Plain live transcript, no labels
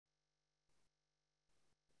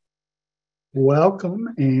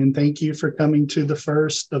Welcome, and thank you for coming to the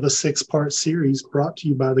first of a six-part series brought to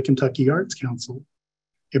you by the Kentucky Arts Council,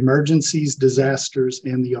 Emergencies, Disasters,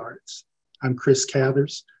 and the Arts. I'm Chris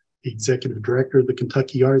Cathers, the Executive Director of the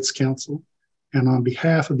Kentucky Arts Council, and on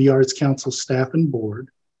behalf of the Arts Council staff and board,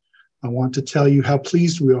 I want to tell you how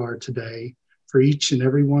pleased we are today for each and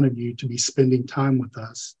every one of you to be spending time with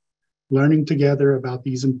us, learning together about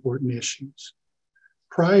these important issues.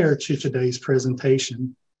 Prior to today's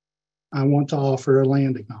presentation, I want to offer a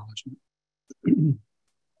land acknowledgement.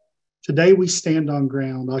 Today, we stand on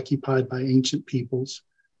ground occupied by ancient peoples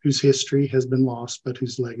whose history has been lost, but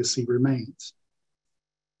whose legacy remains.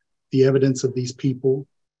 The evidence of these people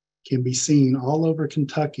can be seen all over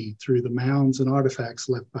Kentucky through the mounds and artifacts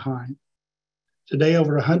left behind. Today,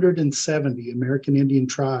 over 170 American Indian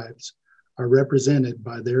tribes are represented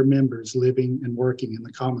by their members living and working in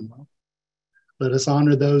the Commonwealth. Let us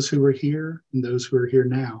honor those who are here and those who are here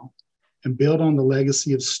now, and build on the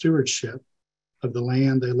legacy of stewardship of the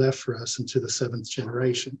land they left for us into the seventh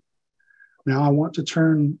generation. Now I want to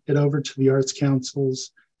turn it over to the Arts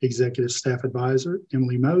Council's Executive Staff Advisor,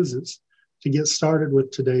 Emily Moses, to get started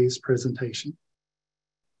with today's presentation.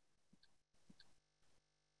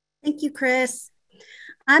 Thank you, Chris.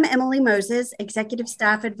 I'm Emily Moses, Executive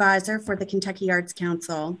Staff Advisor for the Kentucky Arts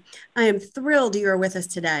Council. I am thrilled you are with us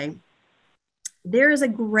today. There is a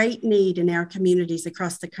great need in our communities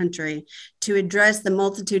across the country to address the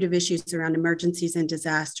multitude of issues around emergencies and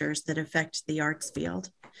disasters that affect the arts field.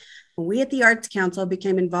 We at the Arts Council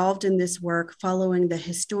became involved in this work following the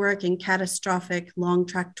historic and catastrophic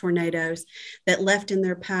long-track tornadoes that left in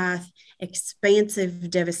their path expansive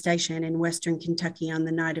devastation in Western Kentucky on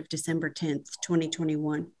the night of December 10th,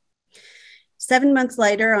 2021. 7 months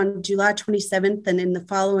later, on July 27th and in the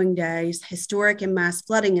following days, historic and mass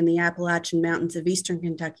flooding in the Appalachian Mountains of Eastern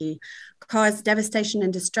Kentucky caused devastation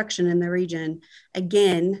and destruction in the region,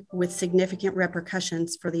 again with significant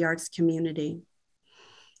repercussions for the arts community.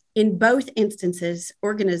 In both instances,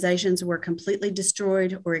 organizations were completely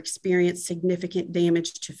destroyed or experienced significant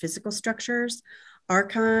damage to physical structures,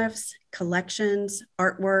 archives, collections,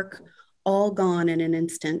 artwork, all gone in an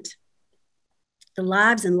instant. The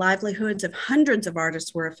lives and livelihoods of hundreds of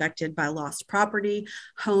artists were affected by lost property,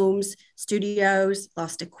 homes, studios,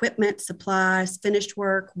 lost equipment, supplies, finished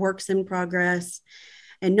work, works in progress.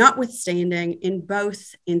 And notwithstanding, in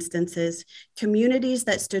both instances, communities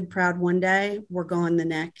that stood proud one day were gone the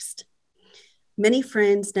next. Many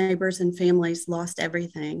friends, neighbors, and families lost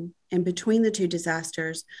everything. And between the two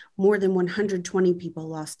disasters, more than 120 people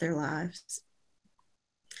lost their lives.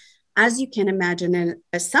 As you can imagine, and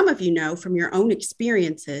as some of you know from your own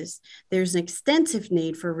experiences, there's an extensive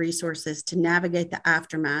need for resources to navigate the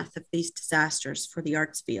aftermath of these disasters for the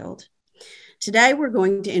arts field. Today, we're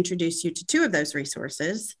going to introduce you to two of those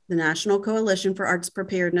resources, the National Coalition for Arts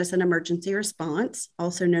Preparedness and Emergency Response,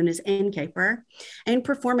 also known as NCAPER, and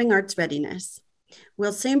Performing Arts Readiness.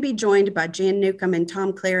 We'll soon be joined by Jan Newcomb and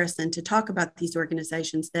Tom Clareson to talk about these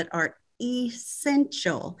organizations that are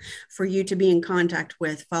essential for you to be in contact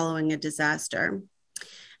with following a disaster.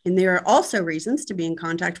 And there are also reasons to be in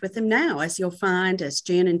contact with them now, as you'll find as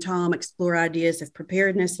Jan and Tom explore ideas of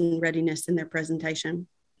preparedness and readiness in their presentation.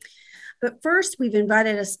 But first, we've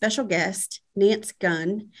invited a special guest, Nanc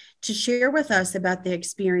Gunn, to share with us about the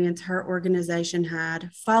experience her organization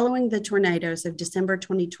had following the tornadoes of December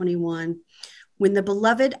 2021, when the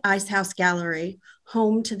beloved Ice House Gallery,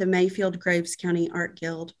 home to the Mayfield-Graves County Art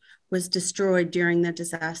Guild, was destroyed during the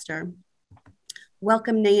disaster.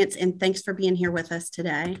 Welcome, Nanc, and thanks for being here with us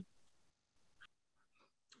today.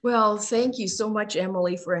 Well, thank you so much,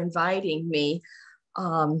 Emily, for inviting me.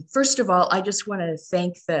 First of all, I just want to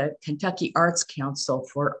thank the Kentucky Arts Council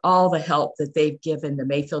for all the help that they've given the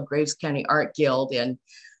Mayfield-Graves County Art Guild in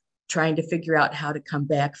trying to figure out how to come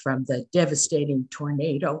back from the devastating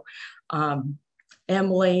tornado.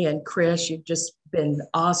 Emily and Chris, you've just been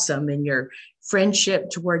awesome in your friendship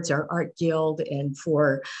towards our art guild and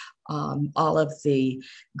for all of the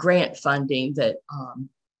grant funding that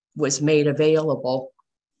was made available.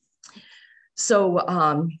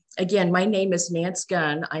 So again, my name is Nanc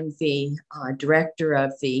Gunn. I'm the director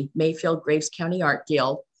of the Mayfield-Graves County Art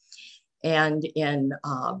Guild. And in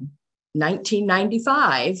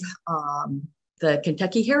 1995, the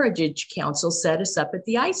Kentucky Heritage Council set us up at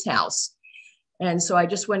the Ice House. And so I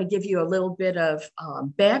just want to give you a little bit of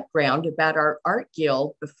background about our art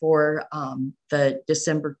guild before the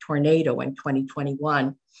December tornado in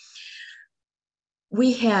 2021.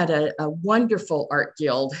 We had a wonderful art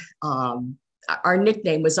guild. Our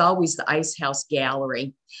nickname was always the Ice House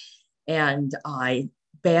Gallery. And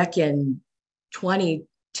back in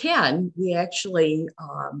 2010, we actually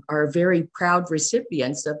are very proud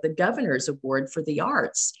recipients of the Governor's Award for the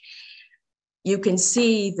Arts. You can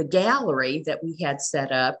see the gallery that we had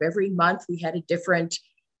set up. Every month we had a different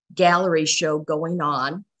gallery show going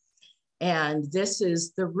on. And this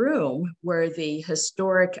is the room where the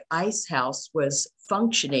historic ice house was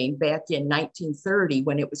functioning back in 1930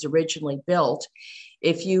 when it was originally built.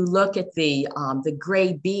 If you look at the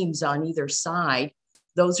gray beams on either side,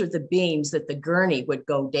 those are the beams that the gurney would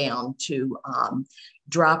go down to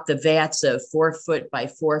drop the vats of 4 foot by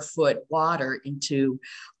 4 foot water into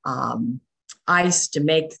ice to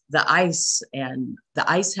make the ice. And the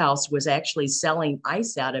ice house was actually selling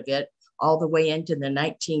ice out of it all the way into the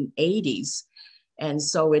 1980s. And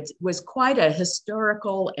so it was quite a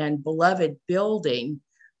historical and beloved building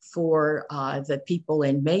for the people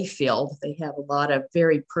in Mayfield. They have a lot of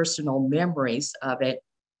very personal memories of it.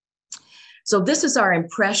 So this is our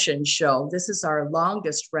impression show. This is our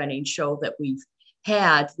longest running show that we've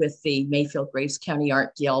had with the Mayfield Graves County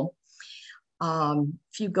Art Guild.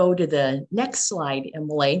 If you go to the next slide,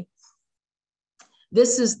 Emily,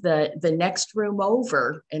 this is the next room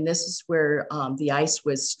over, and this is where the ice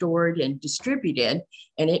was stored and distributed,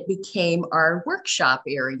 and it became our workshop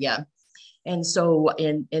area. And so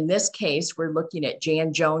in this case, we're looking at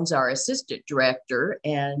Jan Jones, our assistant director,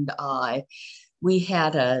 and we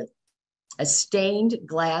had a stained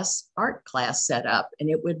glass art class set up, and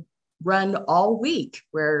it would run all week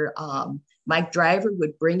where Mike Driver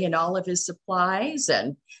would bring in all of his supplies,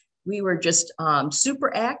 and we were just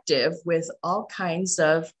super active with all kinds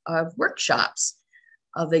of workshops.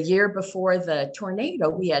 The year before the tornado,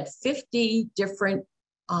 we had 50 different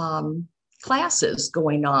classes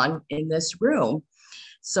going on in this room.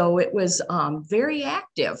 So it was very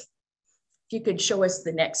active. If you could show us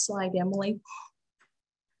the next slide, Emily.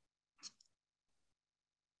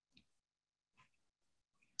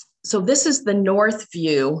 So this is the north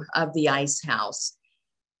view of the ice house.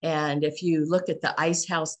 And if you look at the Ice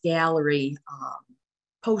House Gallery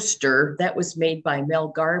poster, that was made by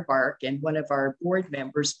Mel Garbark, and one of our board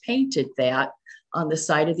members painted that on the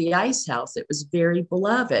side of the ice house. It was very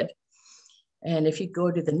beloved. And if you go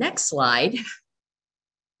to the next slide,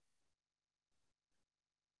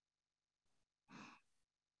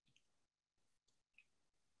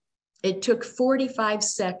 it took 45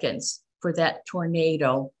 seconds for that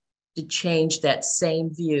tornado to change that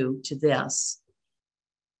same view to this.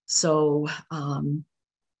 So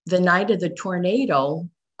the night of the tornado,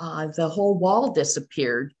 the whole wall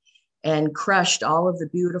disappeared and crushed all of the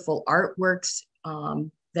beautiful artworks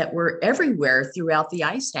that were everywhere throughout the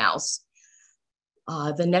ice house.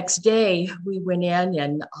 The next day, we went in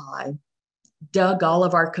and dug all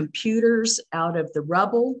of our computers out of the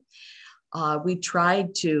rubble. We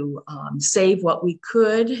tried to save what we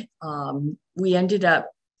could. We ended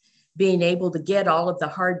up being able to get all of the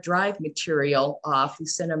hard drive material off. We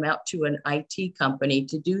sent them out to an IT company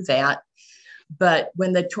to do that. But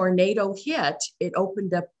when the tornado hit, it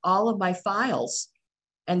opened up all of my files.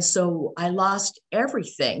 And so I lost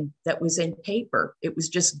everything that was in paper. It was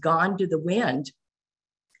just gone to the wind.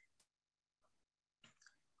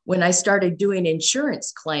 When I started doing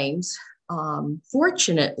insurance claims,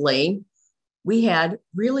 fortunately, we had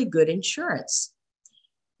really good insurance.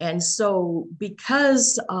 And so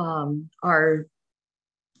because our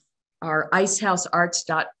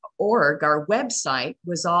icehousearts.org, our website,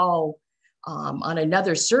 was all on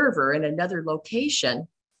another server in another location,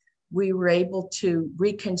 we were able to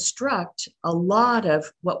reconstruct a lot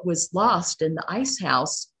of what was lost in the ice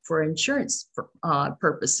house for insurance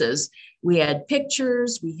purposes. We had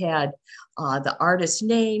pictures, we had the artist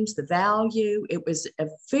names, the value. It was a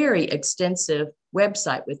very extensive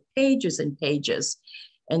website with pages and pages.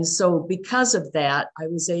 And so because of that, I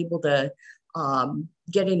was able to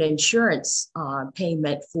get an insurance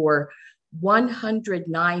payment for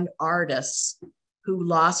 109 artists who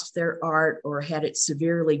lost their art or had it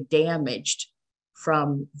severely damaged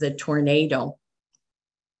from the tornado.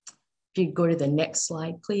 If you go to the next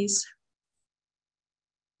slide, please.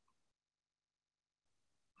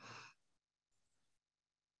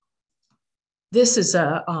 This is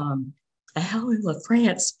a Helen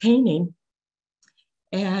LaFrance painting.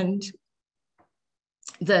 And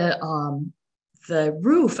the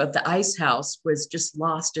roof of the ice house was just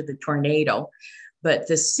lost to the tornado, but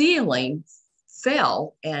the ceiling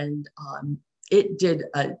fell and it did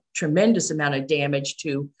a tremendous amount of damage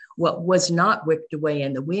to what was not whipped away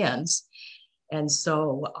in the winds. And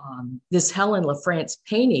so this Helen LaFrance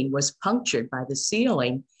painting was punctured by the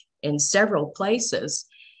ceiling in several places.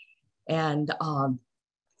 And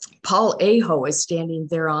Paul Aho is standing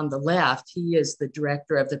there on the left. He is the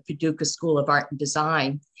director of the Paducah School of Art and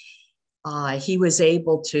Design. He was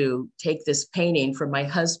able to take this painting from my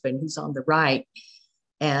husband, who's on the right,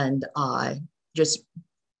 and just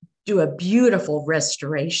do a beautiful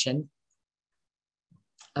restoration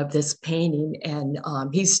of this painting. And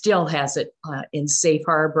he still has it in safe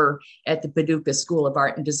harbor at the Paducah School of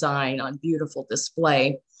Art and Design on beautiful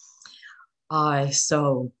display.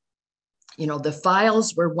 So, you know, the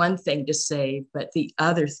files were one thing to save, but the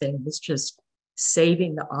other thing was just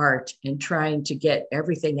saving the art and trying to get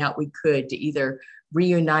everything out we could to either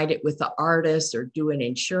reunite it with the artist or do an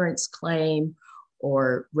insurance claim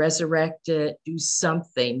or resurrect it, do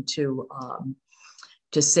something to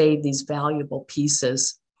save these valuable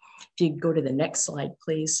pieces. If you go to the next slide,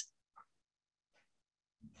 please.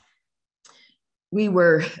 We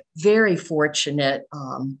were very fortunate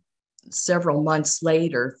several months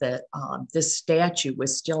later that this statue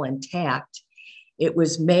was still intact. It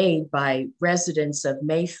was made by residents of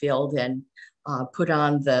Mayfield and put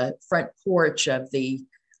on the front porch of the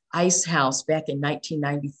ice house back in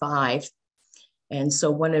 1995. And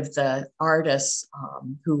so one of the artists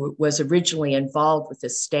who was originally involved with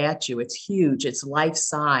this statue, it's huge, it's life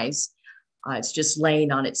size. It's just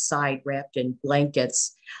laying on its side wrapped in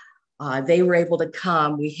blankets. They were able to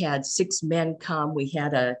come. We had 6 men come. We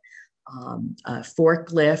had a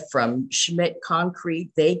forklift from Schmidt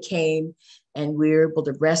Concrete. They came and we were able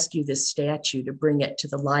to rescue this statue to bring it to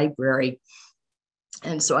the library.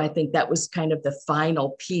 And so I think that was kind of the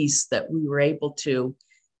final piece that we were able to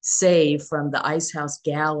save from the Ice House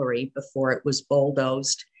Gallery before it was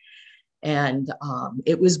bulldozed. And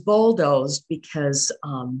it was bulldozed because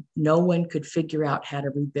no one could figure out how to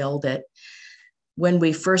rebuild it. When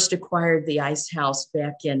we first acquired the Ice House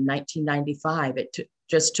back in 1995, it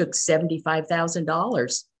just took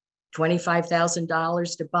 $75,000,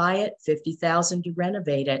 $25,000 to buy it, $50,000 to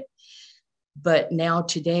renovate it. But now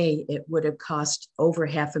today it would have cost over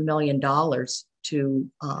 $500,000 to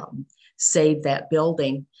save that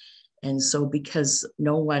building. And so because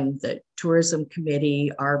no one, the tourism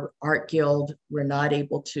committee, our art guild, were not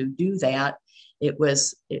able to do that,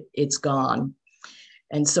 it's gone.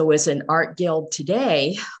 And so as an art guild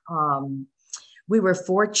today, we were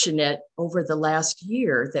fortunate over the last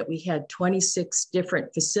year that we had 26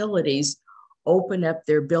 different facilities open up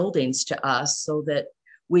their buildings to us so that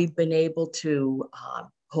we've been able to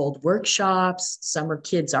hold workshops, summer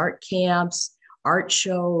kids art camps, art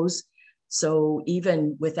shows. So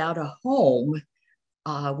even without a home,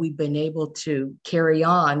 we've been able to carry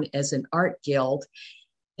on as an art guild.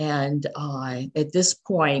 And at this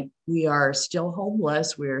point, we are still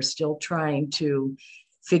homeless. We are still trying to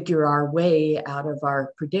figure our way out of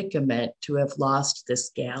our predicament to have lost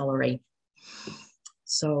this gallery.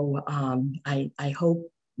 So I hope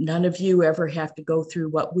none of you ever have to go through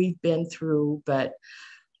what we've been through, but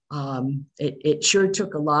it sure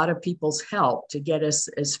took a lot of people's help to get us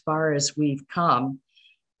as far as we've come.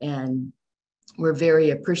 And we're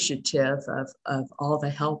very appreciative of all the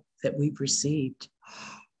help that we've received.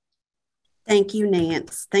 Thank you, Nanc.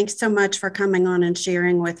 Thanks so much for coming on and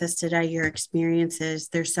sharing with us today your experiences.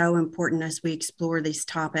 They're so important as we explore these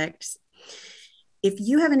topics. If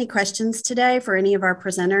you have any questions today for any of our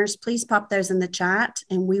presenters, please pop those in the chat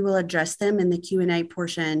and we will address them in the Q&A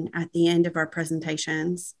portion at the end of our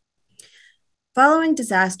presentations. Following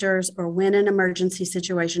disasters or when an emergency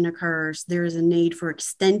situation occurs, there is a need for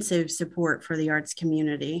extensive support for the arts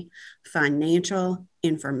community: financial,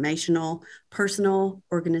 informational, personal,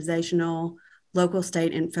 organizational, local,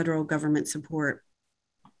 state, and federal government support.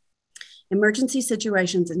 Emergency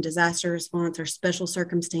situations and disaster response are special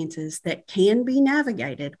circumstances that can be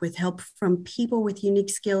navigated with help from people with unique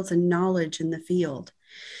skills and knowledge in the field.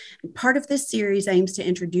 Part of this series aims to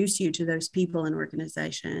introduce you to those people and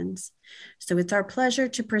organizations. So it's our pleasure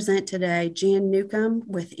to present today Jan Newcomb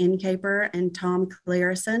with NCAPER and Tom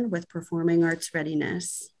Clareson with Performing Arts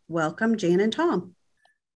Readiness. Welcome, Jan and Tom.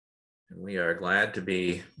 We are glad to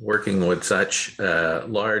be working with such a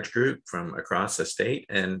large group from across the state,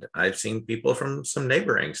 and I've seen people from some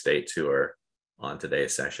neighboring states who are on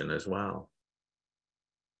today's session as well.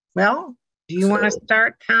 Well, do you want to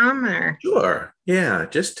start, Tom? Or? Sure. Yeah,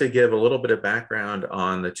 just to give a little bit of background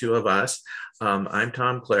on the two of us. I'm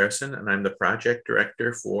Tom Clareson, and I'm the project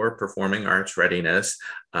director for Performing Arts Readiness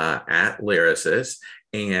at Lyrasis.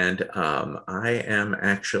 And I am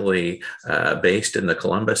actually based in the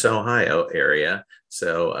Columbus, Ohio area.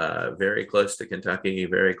 So very close to Kentucky,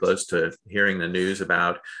 very close to hearing the news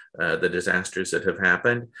about the disasters that have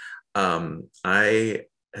happened. I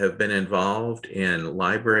have been involved in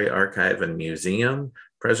library, archive, and museum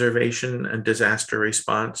preservation and disaster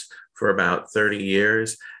response for about 30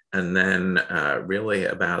 years. And then really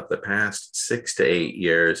about the past 6 to 8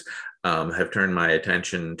 years have turned my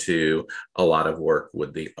attention to a lot of work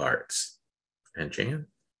with the arts. And Jan?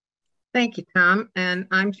 Thank you, Tom. And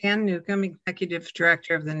I'm Jan Newcomb, Executive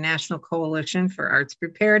Director of the National Coalition for Arts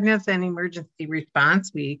Preparedness and Emergency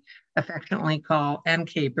Response. We affectionately call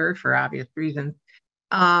NCAPER for obvious reasons.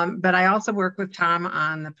 But I also work with Tom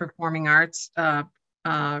on the Performing Arts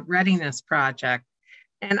Readiness project.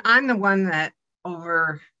 And I'm the one that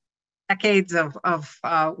over decades of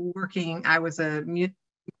working, I was a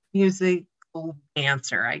musical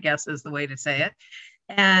dancer, I guess is the way to say it.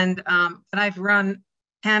 And but I've run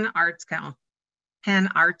 10 arts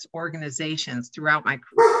organizations throughout my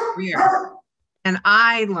career. And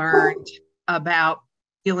I learned about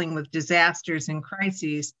dealing with disasters and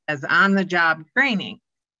crises as on-the-job training.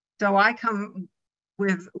 So I come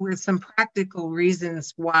with some practical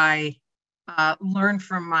reasons why learn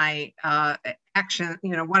from my action,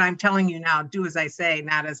 what I'm telling you now, do as I say,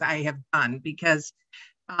 not as I have done, because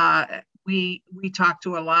we talk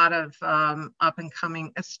to a lot of up and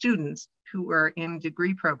coming students who are in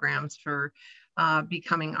degree programs for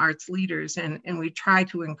becoming arts leaders. And we try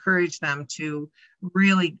to encourage them to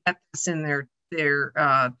really get this in their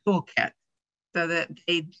toolkit so that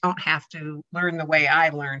they don't have to learn the way I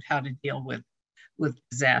learned how to deal with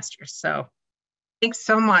disasters. So thanks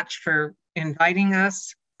so much for inviting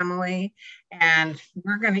us, Emily. And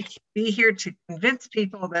we're going to be here to convince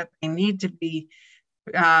people that they need to be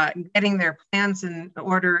getting their plans in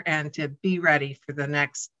order and to be ready for the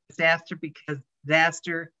next disaster, because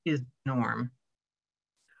disaster is the norm.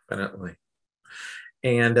 Definitely.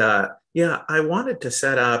 And yeah, I wanted to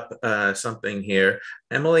set up something here.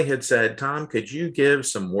 Emily had said, Tom, could you give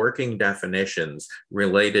some working definitions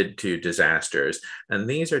related to disasters? And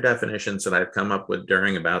these are definitions that I've come up with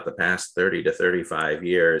during about the past 30 to 35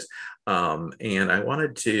 years. And I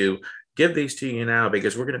wanted to give these to you now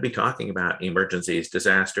because we're going to be talking about emergencies,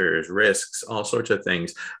 disasters, risks, all sorts of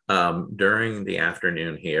things during the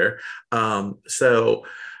afternoon here. So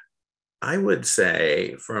I would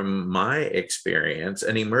say from my experience,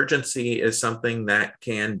 an emergency is something that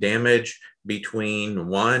can damage between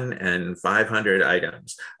 1 and 500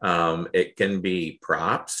 items. It can be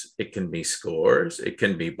props, it can be scores, it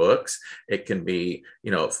can be books, it can be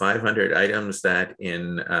 500 items that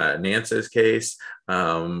in Nance's case,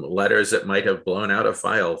 letters that might have blown out of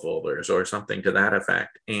file folders or something to that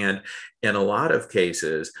effect. And in a lot of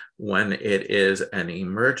cases, when it is an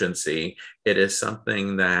emergency, it is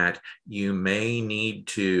something that you may need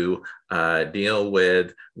to deal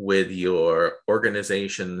with your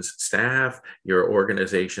organization's staff, your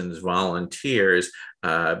organization's volunteers,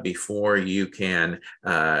 before you can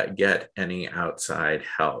get any outside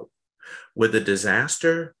help. With a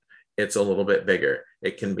disaster, it's a little bit bigger.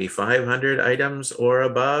 It can be 500 items or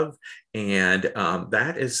above. And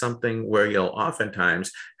that is something where you'll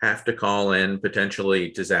oftentimes have to call in potentially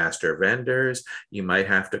disaster vendors. You might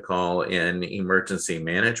have to call in emergency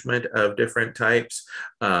management of different types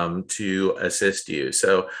to assist you.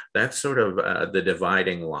 So that's sort of the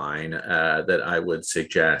dividing line that I would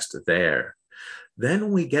suggest there.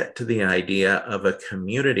 Then we get to the idea of a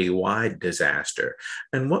community-wide disaster.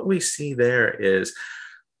 And what we see there is,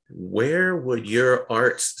 where would your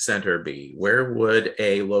arts center be? Where would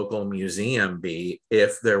a local museum be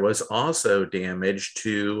if there was also damage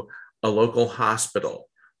to a local hospital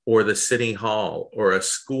or the city hall or a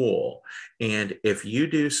school? And if you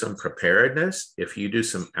do some preparedness, if you do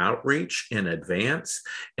some outreach in advance,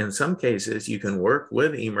 in some cases, you can work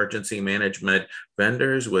with emergency management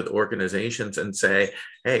vendors, with organizations, and say,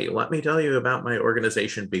 hey, let me tell you about my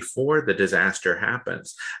organization before the disaster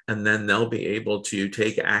happens. And then they'll be able to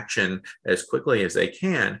take action as quickly as they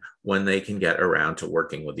can when they can get around to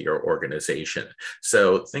working with your organization.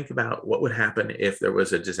 So think about what would happen if there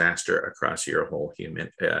was a disaster across your whole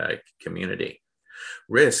community.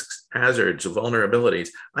 Risks, hazards, vulnerabilities.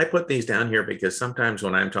 I put these down here because sometimes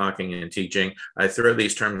when I'm talking and teaching, I throw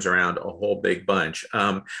these terms around a whole big bunch.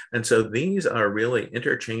 And so these are really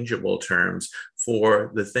interchangeable terms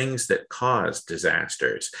for the things that cause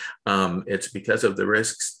disasters. It's because of the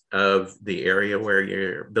risks of the area where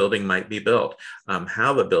your building might be built,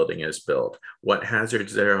 how the building is built, what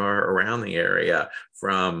hazards there are around the area,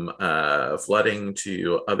 from flooding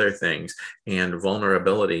to other things, and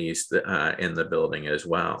vulnerabilities in the building as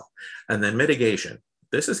well. And then mitigation.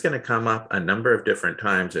 This is going to come up a number of different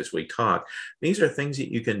times as we talk. These are things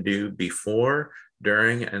that you can do before,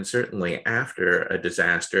 during, and certainly after a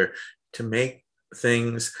disaster to make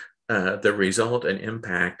things, the result and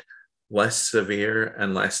impact, less severe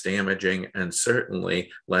and less damaging, and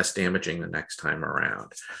certainly less damaging the next time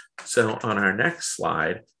around. So on our next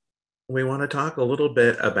slide, we want to talk a little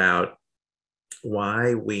bit about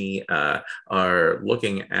why we are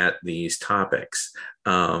looking at these topics.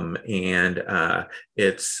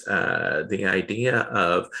 It's the idea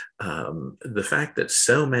of the fact that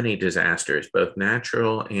so many disasters, both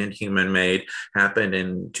natural and human-made, happened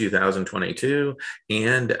in 2022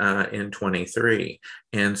 and in 23.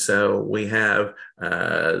 And so we have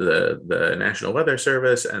the National Weather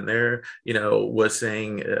Service, and they're, was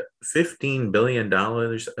saying $15 billion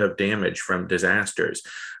of damage from disasters.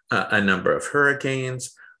 A number of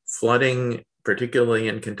hurricanes, flooding, particularly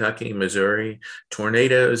in Kentucky, Missouri,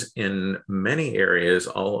 tornadoes in many areas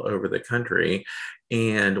all over the country,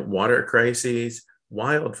 and water crises,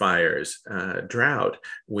 wildfires, drought.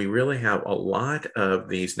 We really have a lot of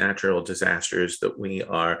these natural disasters that we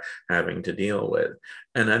are having to deal with.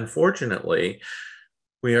 And unfortunately,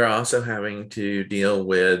 we are also having to deal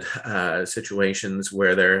with situations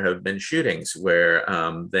where there have been shootings, where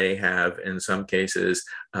they have, in some cases,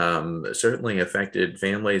 certainly affected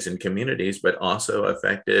families and communities, but also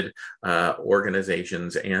affected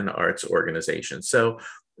organizations and arts organizations. So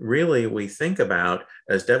really, we think about,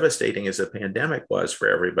 as devastating as the pandemic was for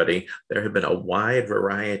everybody, there have been a wide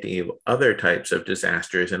variety of other types of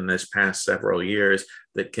disasters in this past several years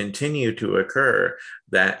that continue to occur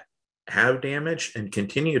that have damaged and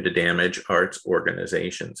continue to damage arts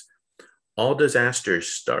organizations. All disasters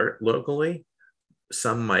start locally.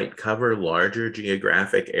 Some might cover larger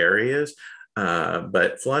geographic areas,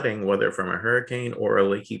 but flooding, whether from a hurricane or a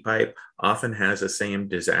leaky pipe, often has the same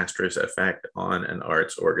disastrous effect on an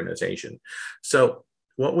arts organization. So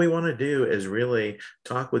what we want to do is really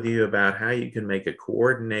talk with you about how you can make a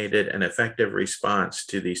coordinated and effective response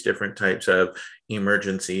to these different types of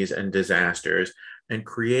emergencies and disasters, and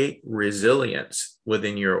create resilience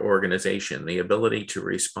within your organization, the ability to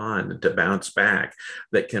respond and to bounce back,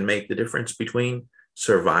 that can make the difference between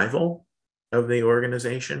survival of the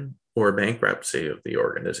organization or bankruptcy of the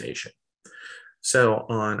organization. So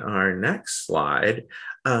on our next slide,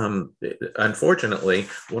 unfortunately,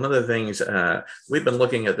 one of the things, we've been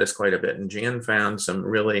looking at this quite a bit, and Jan found some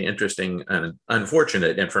really interesting and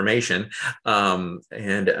unfortunate information, and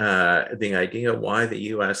the idea why the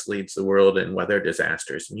US leads the world in weather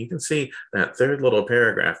disasters. And you can see that third little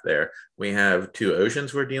paragraph there. We have two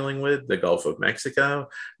oceans we're dealing with, the Gulf of Mexico,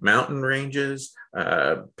 mountain ranges,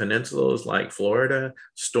 peninsulas like Florida,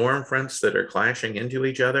 storm fronts that are clashing into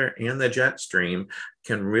each other, and the jet stream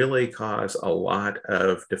can really cause a lot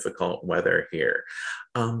of difficult weather here.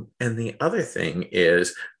 And the other thing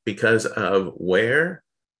is, because of where,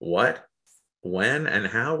 what, when, and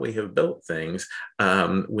how we have built things,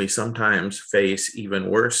 we sometimes face even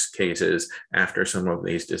worse cases after some of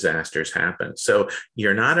these disasters happen. So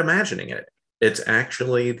you're not imagining it. It's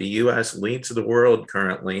actually the US leads the world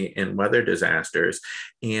currently in weather disasters.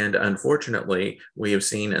 And unfortunately, we have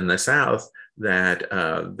seen in the South that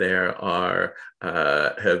there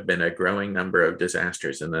have been a growing number of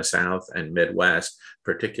disasters in the South and Midwest,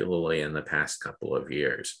 particularly in the past couple of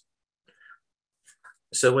years.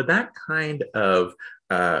 So with that kind of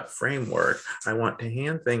framework, I want to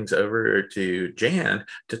hand things over to Jan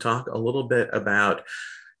to talk a little bit about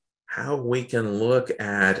how we can look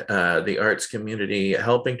at the arts community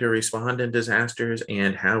helping to respond in disasters,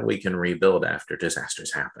 and how we can rebuild after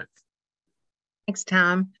disasters happen. Thanks,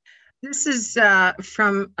 Tom. This is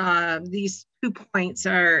from these 2 points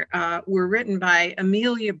were written by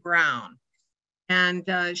Amelia Brown,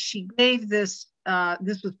 and she gave this.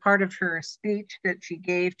 This was part of her speech that she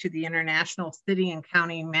gave to the International City and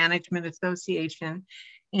County Management Association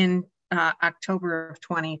in October of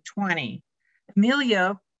 2020.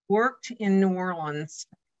 Amelia worked in New Orleans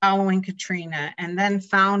following Katrina, and then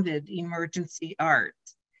founded Emergency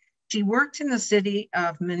Arts. She worked in the City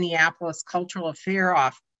of Minneapolis Cultural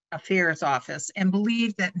Affairs Office, and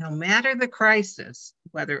believed that no matter the crisis,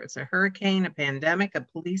 whether it's a hurricane, a pandemic, a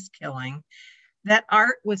police killing, that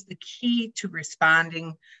art was the key to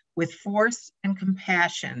responding with force and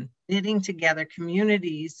compassion, knitting together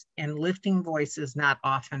communities and lifting voices not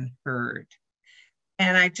often heard.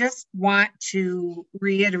 And I just want to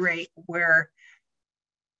reiterate, where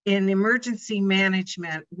in emergency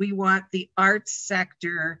management, we want the arts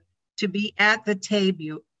sector to be at the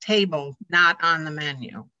table, not on the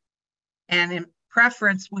menu. And in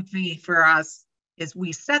preference would be for us is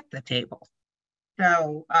we set the table.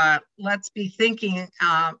 So let's be thinking,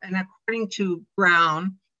 and according to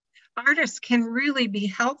Brown, artists can really be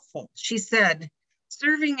helpful. She said,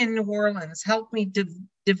 serving in New Orleans helped me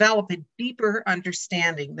develop a deeper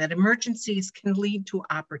understanding that emergencies can lead to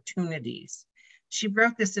opportunities. She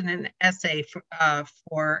wrote this in an essay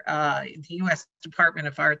for the U.S. Department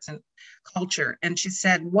of Arts and Culture. And she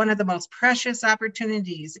said, one of the most precious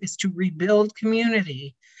opportunities is to rebuild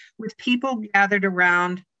community with people gathered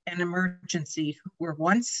around an emergency who were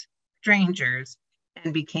once strangers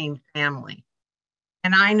and became family.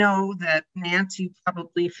 And I know that, Nanc, you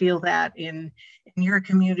probably feel that in your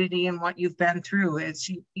community and what you've been through as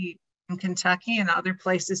you in Kentucky and other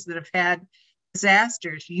places that have had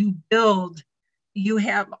disasters. You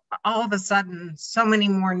have all of a sudden so many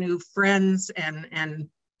more new friends and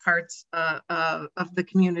parts of the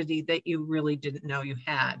community that you really didn't know you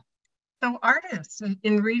had. So artists,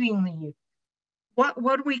 in reading these,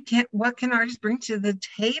 what can artists bring to the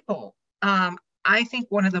table? I think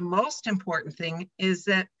one of the most important things is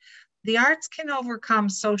that the arts can overcome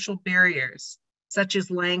social barriers, such as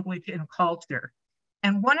language and culture.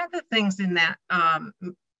 And one of the things in that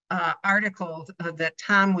article that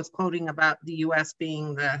Tom was quoting about the US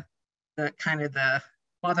being the kind of the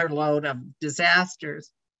mother lode of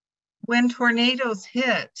disasters, when tornadoes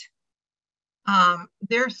hit,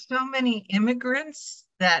 there's so many immigrants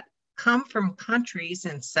that come from countries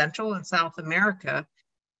in Central and South America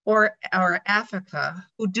or Africa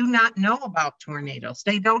who do not know about tornadoes.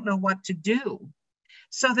 They don't know what to do.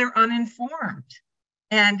 So they're uninformed.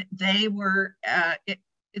 And they were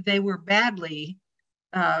badly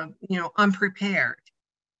unprepared.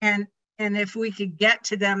 And if we could get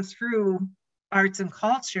to them through arts and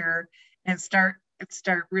culture and start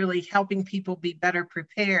really helping people be better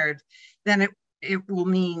prepared, then it will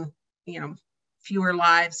mean, fewer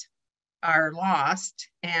lives are lost,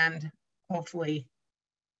 and hopefully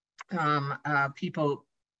people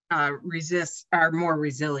are more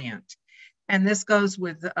resilient. And this goes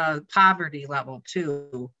with poverty level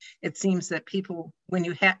too. It seems that people, when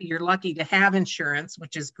you're lucky to have insurance,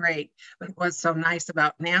 which is great, but what's so nice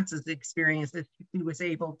about Nance's experience is he was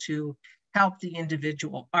able to help the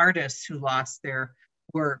individual artists who lost their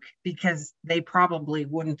work, because they probably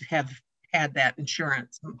wouldn't have had that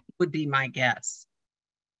insurance, would be my guess.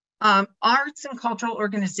 Arts and cultural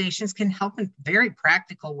organizations can help in very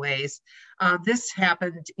practical ways. This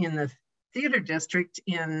happened in the theater district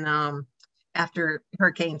after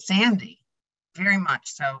Hurricane Sandy, very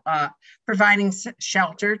much so. Providing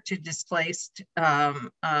shelter to displaced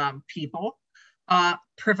people,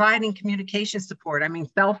 providing communication support. I mean,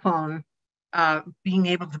 cell phone, being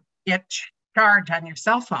able to get charge on your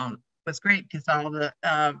cell phone was great, because all the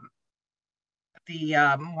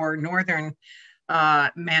more northern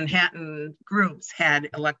Manhattan groups had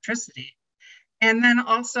electricity. And then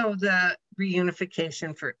also the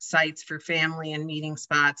reunification for sites for family and meeting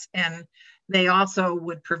spots. And they also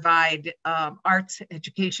would provide arts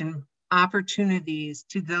education opportunities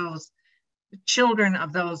to those children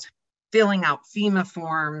of those filling out FEMA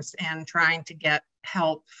forms and trying to get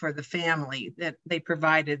help for the family. That they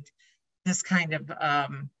provided this kind of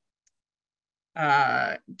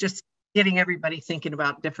just getting everybody thinking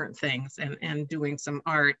about different things and doing some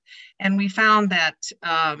art. And we found that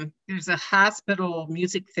there's a hospital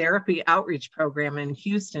music therapy outreach program in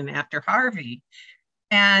Houston after Harvey.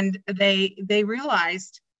 And they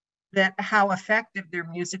realized that how effective their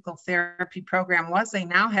musical therapy program was. They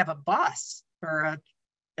now have a bus or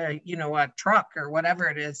a truck or whatever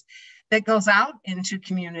it is that goes out into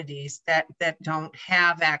communities that don't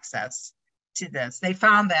have access to this. They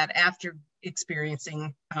found that after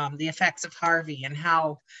experiencing the effects of Harvey, and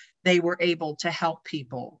how they were able to help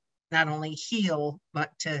people not only heal,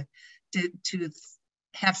 but to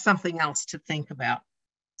have something else to think about.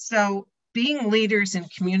 So being leaders in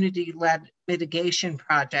community-led mitigation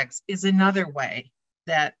projects is another way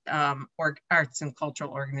that arts and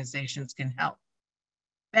cultural organizations can help.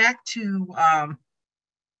 Back to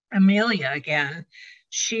Amelia again.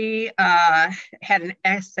 She had an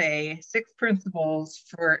essay, 6 Principles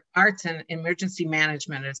for Arts and Emergency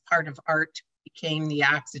Management, as part of Art Became the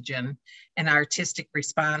Oxygen, an Artistic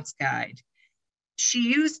Response Guide.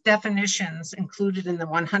 She used definitions included in the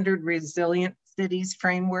 100 Resilient Cities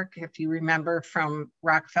framework, if you remember, from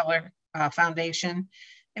Rockefeller Foundation.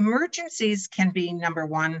 Emergencies can be, number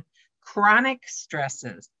 1, chronic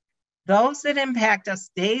stresses, those that impact us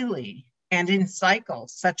daily and in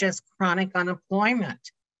cycles, such as chronic unemployment,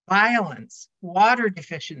 violence, water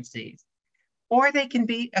deficiencies, or they can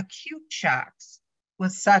be acute shocks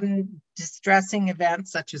with sudden distressing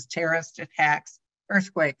events such as terrorist attacks,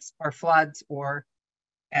 earthquakes, or floods, or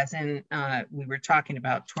as in we were talking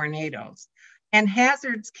about, tornadoes. And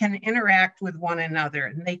hazards can interact with one another,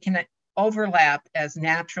 and they can overlap as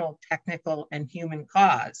natural, technical, and human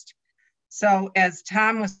caused. So as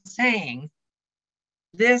Tom was saying,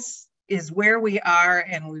 this is where we are,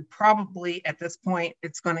 and we probably at this point,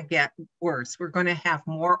 it's going to get worse. We're going to have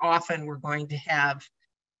more often, we're going to have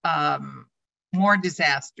more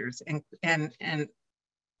disasters, and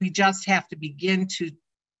we just have to begin to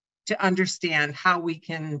understand how we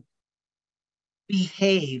can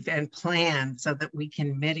behave and plan so that we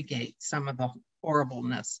can mitigate some of the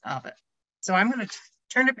horribleness of it. So I'm going to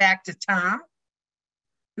turn it back to Tom,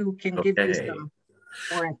 who can give you some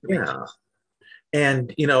more information. Yeah.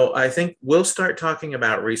 And, you know, I think we'll start talking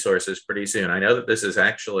about resources pretty soon. I know that this is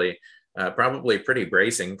actually probably pretty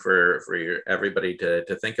bracing for everybody to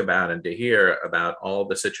think about and to hear about all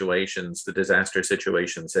the situations, the disaster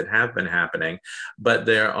situations that have been happening. But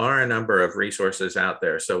there are a number of resources out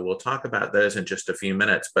there. So we'll talk about those in just a few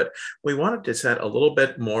minutes. But we wanted to set a little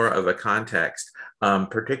bit more of a context,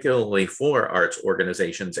 particularly for arts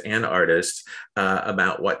organizations and artists,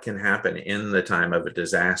 about what can happen in the time of a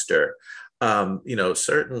disaster. You know,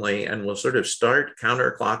 certainly, and we'll sort of start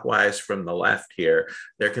counterclockwise from the left here,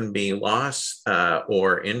 there can be loss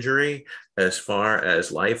or injury as far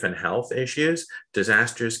as life and health issues.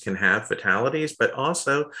 Disasters can have fatalities, but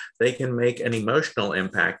also they can make an emotional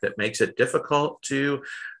impact that makes it difficult to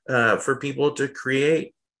for people to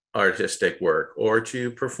create artistic work or to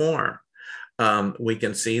perform. We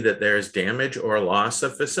can see that there's damage or loss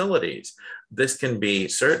of facilities. This can be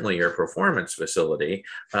certainly your performance facility,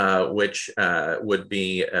 which would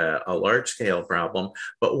be a large-scale problem.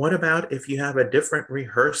 But what about if you have a different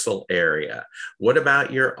rehearsal area? What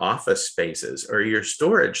about your office spaces or your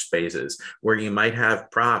storage spaces where you might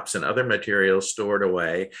have props and other materials stored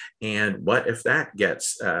away? And what if that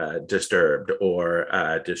gets disturbed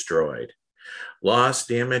or destroyed? Loss,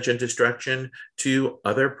 damage, and destruction to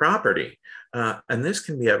other property. And this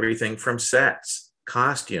can be everything from sets,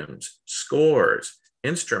 costumes, scores,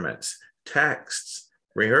 instruments, texts,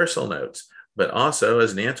 rehearsal notes, but also,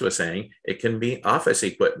 as Nanc was saying, it can be office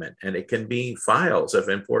equipment and it can be files of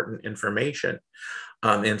important information.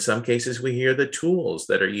 In some cases, we hear the tools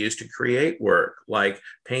that are used to create work, like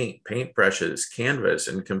paint, paintbrushes, canvas,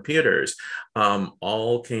 and computers,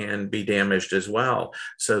 all can be damaged as well.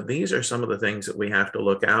 So these are some of the things that we have to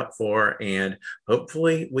look out for, and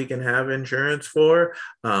hopefully we can have insurance for,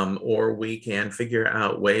 or we can figure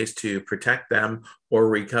out ways to protect them or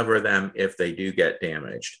recover them if they do get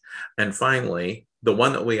damaged. And finally, the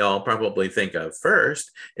one that we all probably think of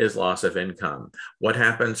first is loss of income. What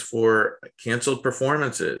happens for canceled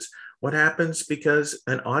performances? What happens because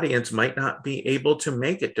an audience might not be able to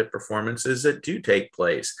make it to performances that do take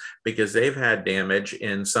place because they've had damage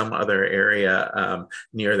in some other area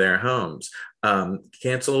near their homes?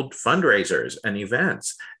 Canceled fundraisers and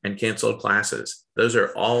events and canceled classes. Those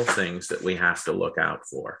are all things that we have to look out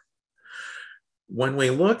for. When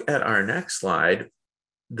we look at our next slide,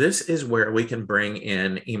 this is where we can bring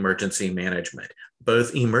in emergency management,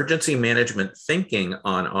 both emergency management thinking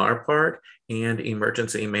on our part and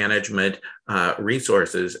emergency management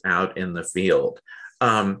resources out in the field.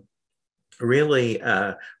 Really,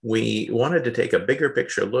 we wanted to take a bigger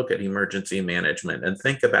picture look at emergency management and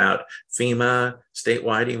think about FEMA,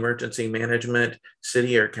 statewide emergency management,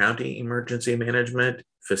 city or county emergency management,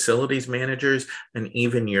 facilities managers, and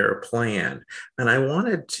even your plan. And I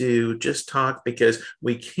wanted to just talk because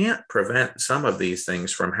we can't prevent some of these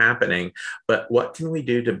things from happening, but what can we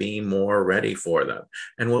do to be more ready for them?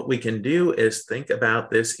 And what we can do is think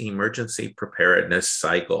about this emergency preparedness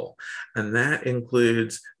cycle. And that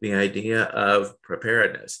includes the idea of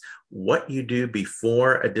preparedness. What you do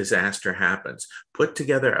before a disaster happens. Put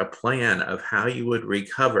together a plan of how you would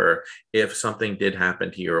recover if something did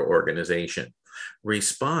happen to your organization.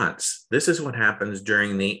 Response. This is what happens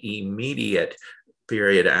during the immediate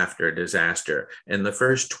period after a disaster in the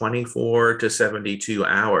first 24 to 72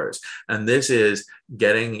 hours. And this is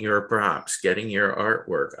getting your props, getting your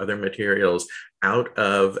artwork, other materials out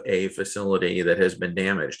of a facility that has been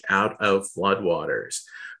damaged, out of floodwaters.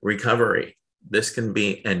 Recovery. This can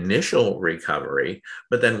be initial recovery,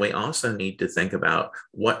 but then we also need to think about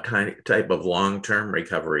what type of long-term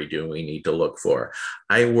recovery do we need to look for.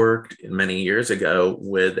 I worked many years ago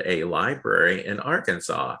with a library in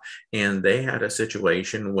Arkansas, and they had a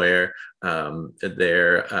situation where the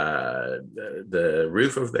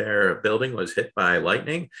roof of their building was hit by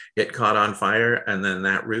lightning, it caught on fire, and then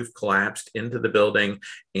that roof collapsed into the building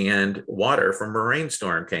and water from a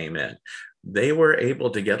rainstorm came in. They were able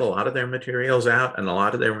to get a lot of their materials out and a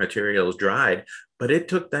lot of their materials dried, but it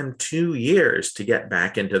took them 2 years to get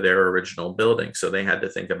back into their original building. So they had to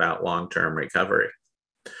think about long-term recovery.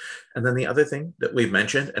 And then the other thing that we've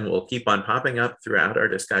mentioned and will keep on popping up throughout our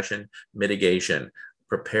discussion, mitigation.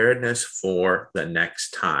 preparedness for the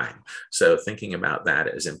next time. So thinking about that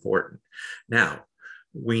is important. Now,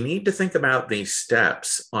 we need to think about these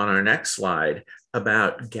steps on our next slide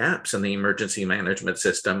about gaps in the emergency management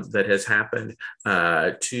system that has happened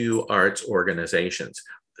to arts organizations.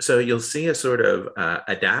 So you'll see a sort of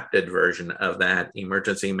adapted version of that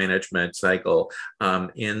emergency management cycle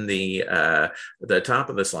in the top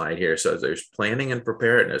of the slide here. So there's planning and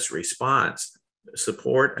preparedness, response,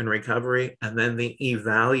 support and recovery, and then the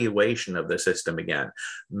evaluation of the system again,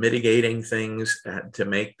 mitigating things to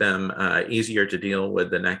make them easier to deal with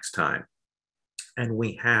the next time. And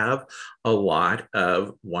we have a lot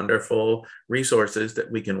of wonderful resources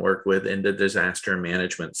that we can work with in the disaster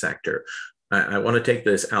management sector. I want to take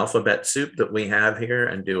this alphabet soup that we have here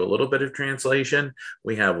and do a little bit of translation.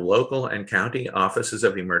 We have local and county offices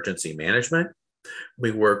of emergency management.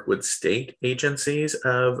 We work with state agencies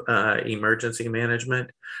of emergency management.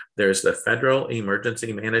 There's the Federal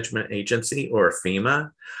Emergency Management Agency, or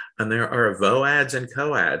FEMA, and there are VOADs and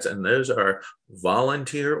COADs, and those are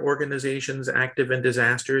volunteer organizations active in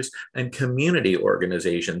disasters and community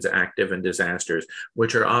organizations active in disasters,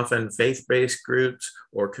 which are often faith-based groups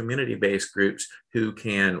or community-based groups who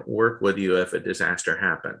can work with you if a disaster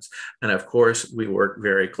happens. And of course, we work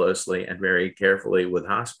very closely and very carefully with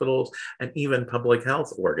hospitals and even public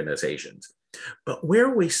health organizations. But where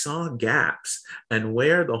we saw gaps and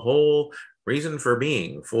where the whole reason for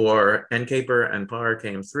being for NCAPER and PAR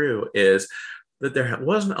came through is that there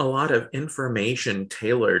wasn't a lot of information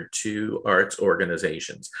tailored to arts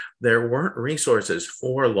organizations. There weren't resources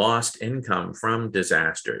for lost income from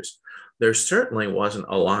disasters. There certainly wasn't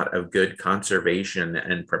a lot of good conservation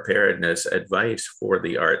and preparedness advice for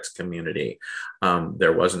the arts community.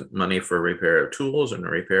 There wasn't money for repair of tools and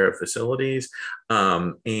repair of facilities,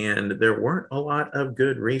 and there weren't a lot of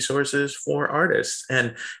good resources for artists.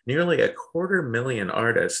 And nearly 250,000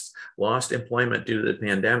 artists lost employment due to the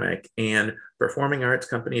pandemic, and performing arts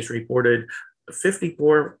companies reported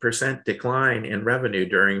 54% decline in revenue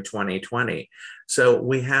during 2020. So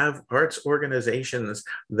we have arts organizations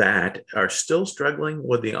that are still struggling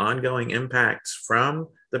with the ongoing impacts from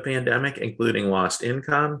the pandemic, including lost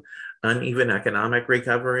income, uneven economic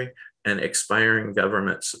recovery, and expiring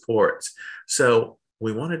government supports. So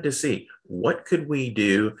we wanted to see what could we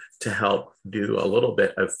do to help do a little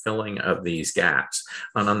bit of filling of these gaps.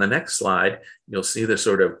 And on the next slide, you'll see the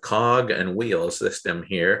sort of cog and wheel system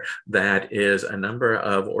here that is a number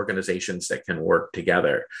of organizations that can work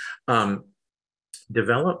together.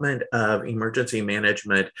 Development of emergency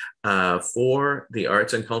management for the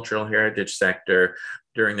arts and cultural heritage sector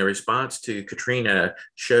during the response to Katrina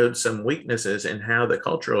showed some weaknesses in how the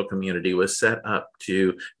cultural community was set up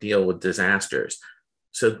to deal with disasters.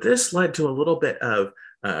 So this led to a little bit of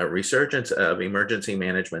resurgence of emergency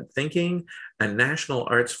management thinking, and national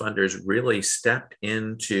arts funders really stepped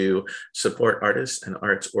in to support artists and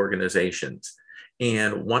arts organizations.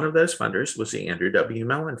 And one of those funders was the Andrew W.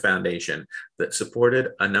 Mellon Foundation that supported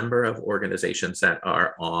a number of organizations that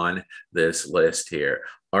are on this list here.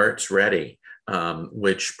 Arts Ready,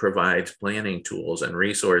 which provides planning tools and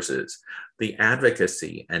resources, the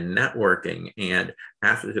advocacy and networking, and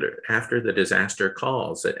after the disaster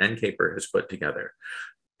calls that NCAPER has put together,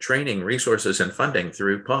 training, resources, and funding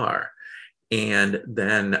through PAR, and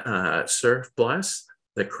then Surf Plus,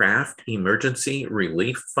 the Craft Emergency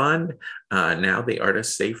Relief Fund, now the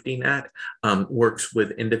Artist Safety Net, works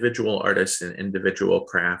with individual artists and individual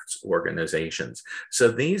crafts organizations. So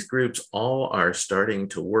these groups all are starting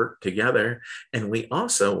to work together. And we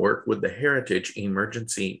also work with the Heritage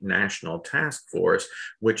Emergency National Task Force,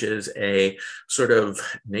 which is a sort of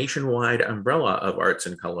nationwide umbrella of arts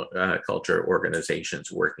and culture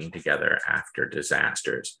organizations working together after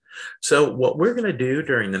disasters. So what we're going to do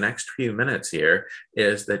during the next few minutes here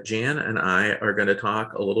is that Jan and I are going to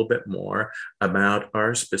talk a little bit more about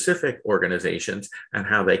our specific organizations and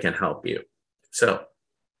how they can help you. So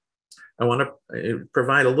I want to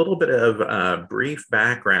provide a little bit of brief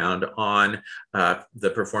background on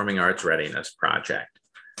the Performing Arts Readiness Project.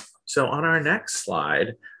 So on our next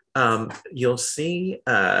slide, you'll see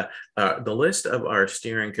the list of our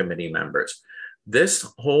steering committee members. This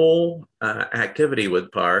whole activity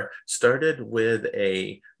with PAR started with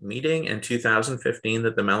a meeting in 2015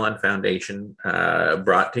 that the Mellon Foundation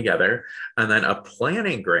brought together, and then a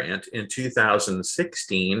planning grant in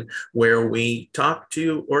 2016 where we talked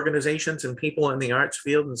to organizations and people in the arts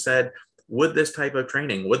field and said, would this type of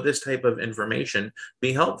training, would this type of information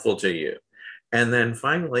be helpful to you? And then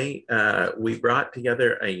finally, we brought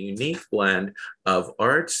together a unique blend of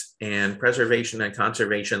arts and preservation and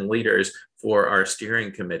conservation leaders for our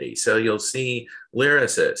steering committee. So you'll see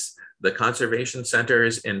lyricists, the conservation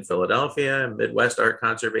centers in Philadelphia, Midwest Art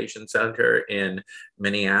Conservation Center in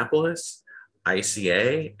Minneapolis,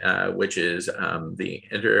 ICA, which is the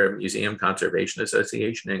Inter-Museum Conservation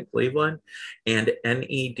Association in Cleveland, and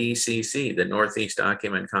NEDCC, the Northeast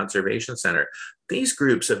Document Conservation Center. These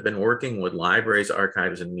groups have been working with libraries,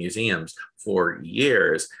 archives, and museums for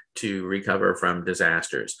years to recover from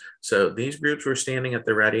disasters. So these groups were standing at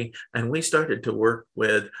the ready, and we started to work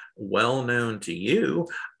with well-known to you,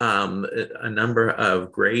 a number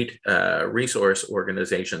of great resource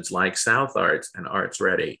organizations like South Arts and Arts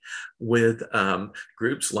Ready, with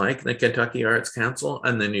groups like the Kentucky Arts Council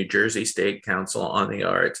and the New Jersey State Council on the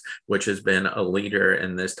Arts, which has been a leader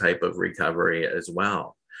in this type of recovery as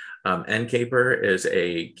well. NCAPER is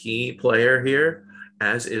a key player here,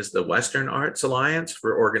 as is the Western Arts Alliance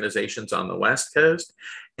for organizations on the West Coast,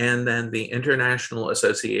 and then the International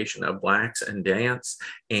Association of Blacks in Dance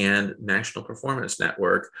and National Performance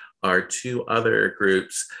Network are two other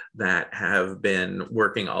groups that have been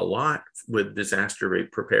working a lot with disaster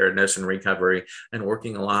preparedness and recovery, and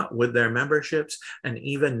working a lot with their memberships, and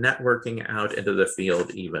even networking out into the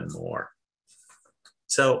field even more.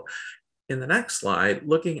 So in the next slide,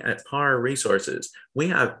 looking at PAR resources, we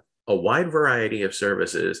have a wide variety of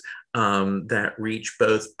services that reach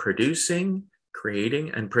both producing,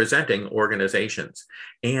 creating, and presenting organizations.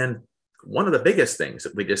 And one of the biggest things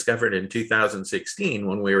that we discovered in 2016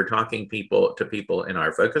 when we were talking to people in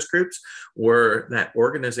our focus groups were that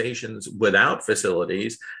organizations without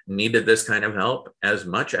facilities needed this kind of help as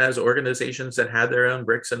much as organizations that had their own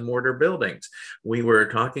bricks and mortar buildings. We were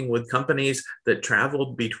talking with companies that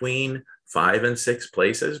traveled between 5 and 6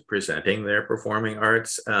 places presenting their performing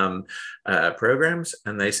arts programs.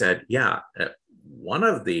 And they said, yeah, one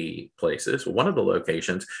of the places, one of the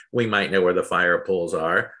locations, we might know where the fire poles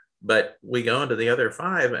are, but we go into the other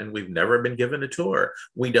 5 and we've never been given a tour.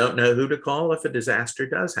 We don't know who to call if a disaster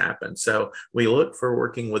does happen. So we look for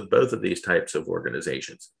working with both of these types of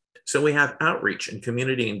organizations. So we have outreach and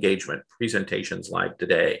community engagement presentations like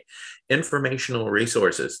today, informational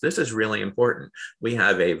resources. This is really important. We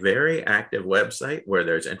have a very active website where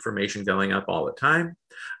there's information going up all the time,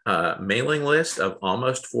 mailing list of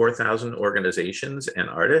almost 4,000 organizations and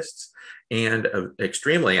artists, and an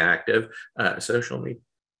extremely active social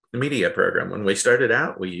media program. When we started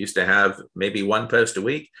out, we used to have maybe 1 post a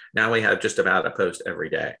week. Now we have just about a post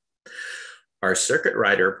every day. Our Circuit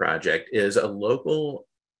Rider project is a local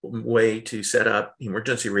way to set up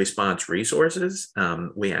emergency response resources.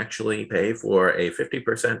 We actually pay for a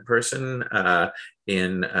 50% person have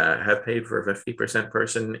paid for a 50%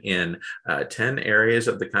 person in 10 areas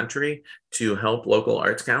of the country to help local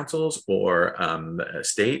arts councils or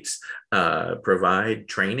states provide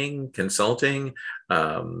training, consulting,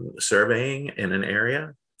 surveying in an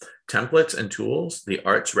area. Templates and tools, the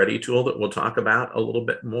Arts Ready tool that we'll talk about a little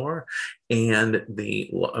bit more. And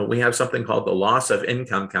we have something called the loss of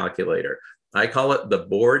income calculator. I call it the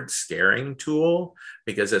board scaring tool,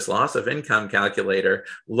 because this loss of income calculator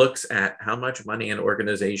looks at how much money an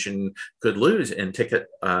organization could lose in ticket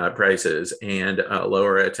prices and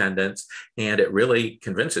lower attendance. And it really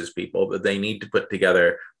convinces people that they need to put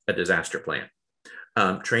together a disaster plan.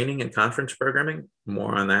 Training and conference programming,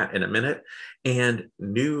 more on that in a minute. And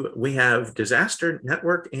we have disaster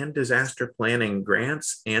network and disaster planning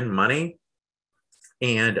grants and money.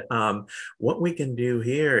 And what we can do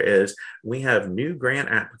here is we have new grant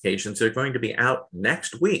applications that are going to be out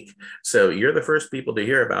next week. So you're the first people to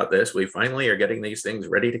hear about this. We finally are getting these things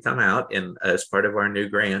ready to come out as part of our new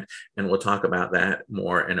grant, and we'll talk about that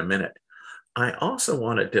more in a minute. I also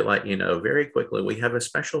wanted to let you know very quickly, we have a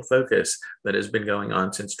special focus that has been going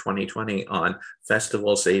on since 2020 on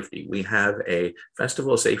festival safety. We have a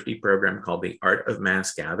festival safety program called the Art of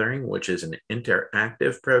Mass Gathering, which is an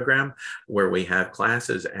interactive program where we have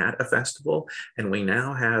classes at a festival, and we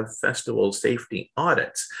now have festival safety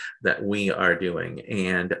audits that we are doing.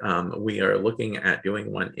 And we are looking at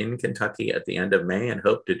doing one in Kentucky at the end of May and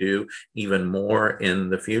hope to do even more in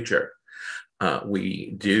the future.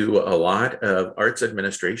 We do a lot of arts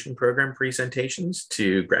administration program presentations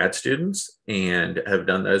to grad students and have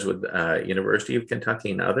done those with University of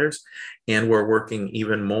Kentucky and others. And we're working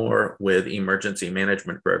even more with emergency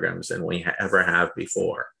management programs than we ever have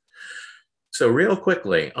before. So real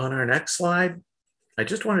quickly, on our next slide, I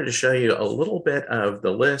just wanted to show you a little bit of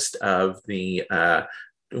the list of we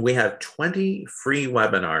have 20 free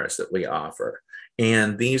webinars that we offer.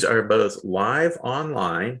 And these are both live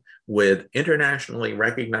online with internationally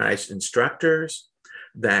recognized instructors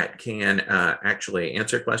that can actually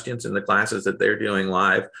answer questions in the classes that they're doing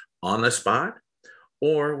live on the spot,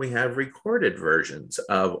 or we have recorded versions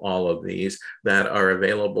of all of these that are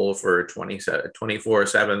available for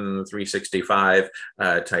 24/7, 365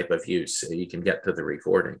 type of use. So you can get to the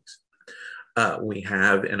recordings. We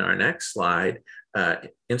have in our next slide,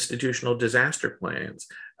 institutional disaster plans.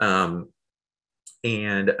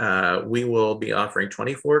 We will be offering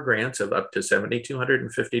 24 grants of up to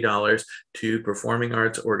 $7,250 to performing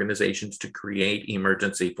arts organizations to create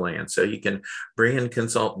emergency plans. So you can bring in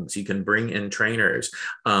consultants, you can bring in trainers.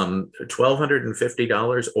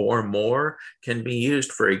 $1,250 or more can be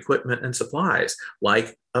used for equipment and supplies,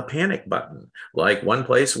 like a panic button, like one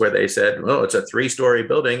place where they said, oh, it's a 3-story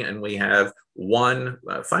building and we have one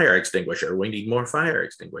fire extinguisher. We need more fire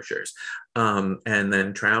extinguishers. And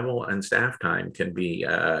then travel and staff time can be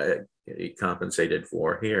compensated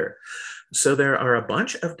for here. So there are a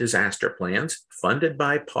bunch of disaster plans funded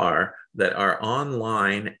by PAR that are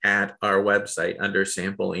online at our website under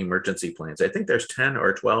sample emergency plans. I think there's 10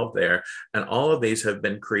 or 12 there, and all of these have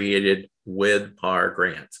been created with PAR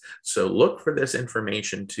grants. So look for this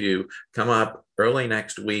information to come up early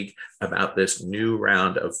next week about this new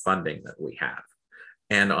round of funding that we have.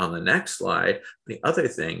 And on the next slide, the other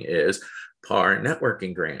thing is PAR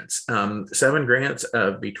networking grants. 7 grants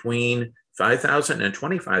of between $5,000 and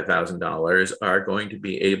 $25,000 are going to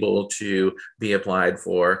be able to be applied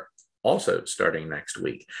for also starting next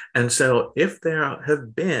week. And so if there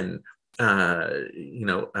have been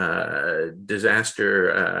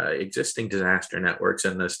existing disaster networks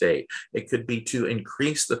in the state, it could be to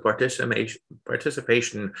increase the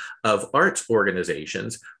participation of arts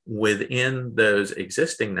organizations within those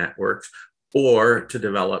existing networks, or to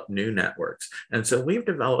develop new networks. And so we've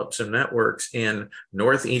developed some networks in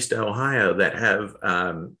Northeast Ohio that have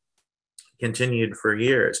continued for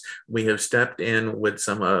years. We have stepped in with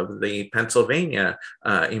some of the Pennsylvania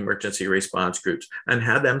emergency response groups and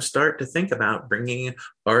had them start to think about bringing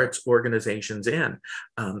arts organizations in.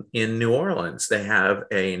 In New Orleans, they have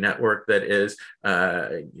a network that is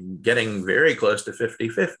getting very close to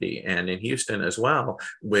 50-50, and in Houston as well,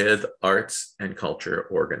 with arts and culture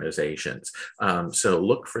organizations. So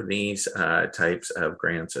look for these types of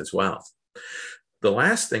grants as well. The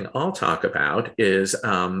last thing I'll talk about is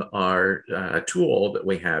our tool that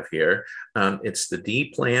we have here. It's the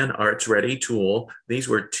D-Plan Arts Ready tool. These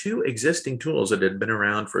were 2 existing tools that had been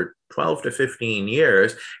around for 12 to 15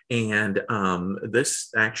 years. And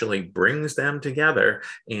this actually brings them together.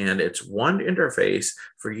 And it's one interface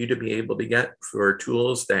for you to be able to get for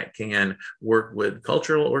tools that can work with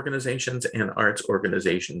cultural organizations and arts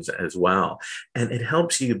organizations as well. And it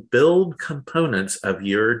helps you build components of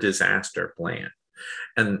your disaster plan.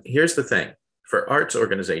 And here's the thing, for arts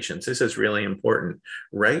organizations, this is really important.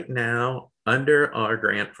 Right now, under our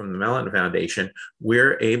grant from the Mellon Foundation,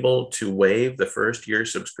 we're able to waive the first year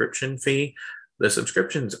subscription fee. The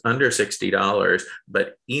subscription's under $60,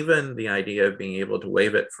 but even the idea of being able to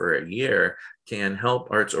waive it for a year can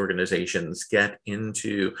help arts organizations get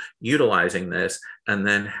into utilizing this and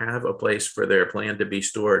then have a place for their plan to be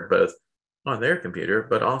stored both on their computer,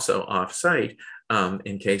 but also off-site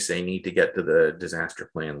in case they need to get to the disaster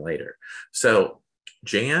plan later. So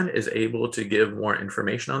Jan is able to give more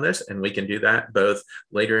information on this, and we can do that both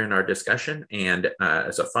later in our discussion and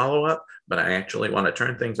as a follow-up, but I actually want to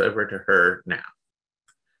turn things over to her now.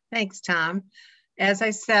 Thanks, Tom. As I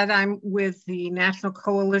said, I'm with the National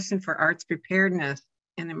Coalition for Arts Preparedness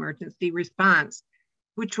and Emergency Response,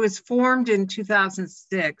 which was formed in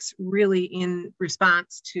 2006, really in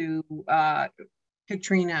response to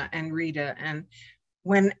Katrina and Rita. And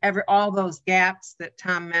whenever all those gaps that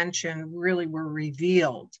Tom mentioned really were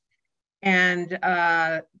revealed. And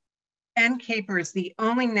NCAPER is the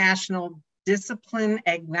only national discipline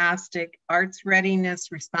agnostic arts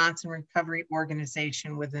readiness, response, and recovery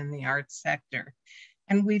organization within the arts sector.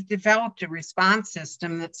 And we've developed a response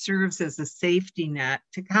system that serves as a safety net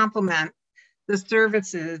to complement the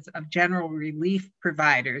services of general relief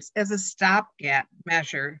providers as a stopgap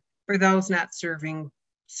measure for those not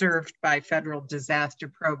served by federal disaster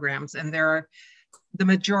programs. And the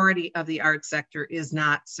majority of the arts sector is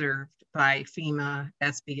not served by FEMA,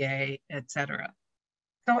 SBA, et cetera.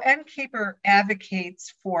 So NCAPER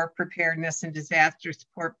advocates for preparedness and disaster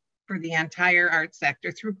support for the entire arts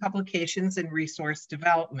sector through publications and resource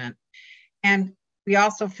development. And we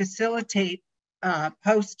also facilitate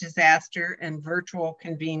post-disaster and virtual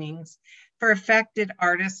convenings for affected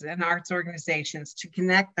artists and arts organizations to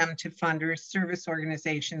connect them to funders, service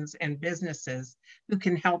organizations, and businesses who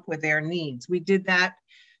can help with their needs. We did that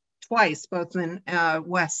twice, both in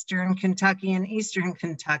Western Kentucky and Eastern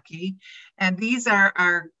Kentucky. And these are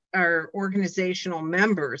our organizational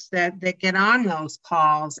members that get on those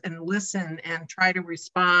calls and listen and try to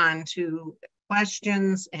respond to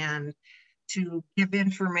questions and to give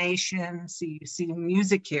information. So you see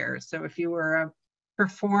music here. So if you were a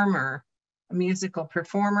performer, a musical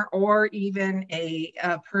performer, or even a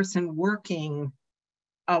person working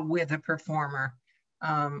with a performer.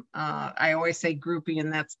 I always say groupie,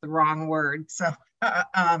 and that's the wrong word. So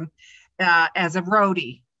as a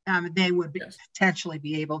roadie, they would potentially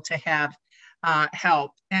be able to have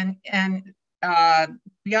help. And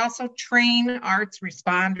we also train arts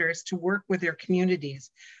responders to work with their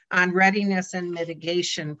communities on readiness and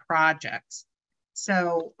mitigation projects.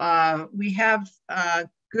 So we have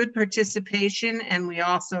good participation, and we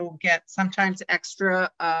also get sometimes extra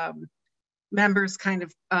members kind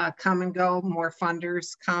of come and go, more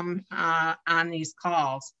funders come on these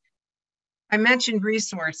calls. I mentioned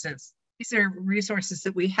resources. These are resources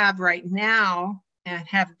that we have right now and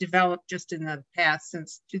have developed just in the past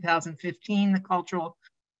since 2015. The Cultural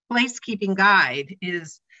Placekeeping Guide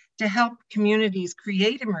is to help communities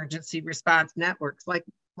create emergency response networks like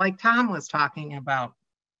Tom was talking about.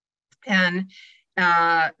 And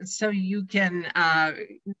so you can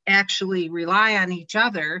actually rely on each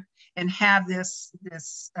other and have this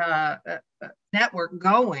network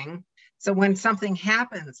going. So when something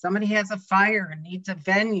happens, somebody has a fire and needs a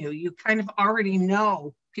venue, you kind of already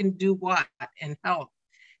know who can do what and help.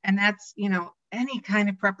 And that's, you know, any kind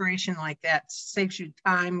of preparation like that saves you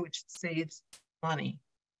time, which saves money.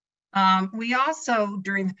 We also,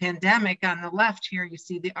 during the pandemic, on the left here, you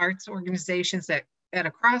see the arts organizations at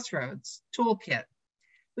a crossroads toolkit.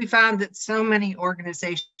 We found that so many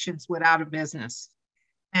organizations went out of business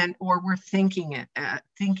or were thinking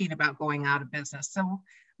about going out of business. So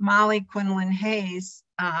Molly Quinlan Hayes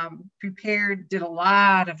did a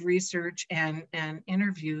lot of research and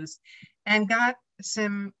interviews and got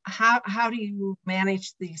some, how do you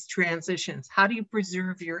manage these transitions? How do you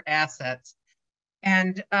preserve your assets?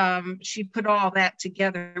 And she put all that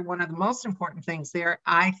together. One of the most important things there,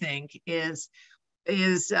 I think, is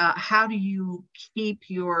how do you keep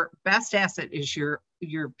your best asset is your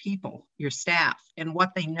people, your staff, and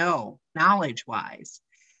what they know knowledge-wise.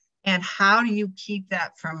 And how do you keep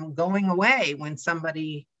that from going away when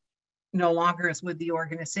somebody no longer is with the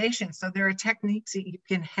organization? So there are techniques that you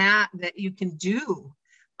can have, that you can do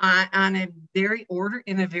in a very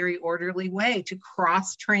orderly way to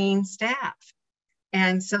cross-train staff.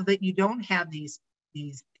 And so that you don't have these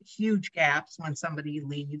huge gaps when somebody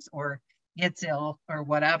leaves or gets ill or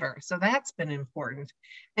whatever. So that's been important.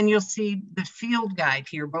 And you'll see the field guide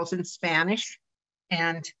here, both in Spanish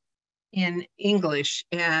and in English.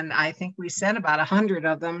 And I think we sent about 100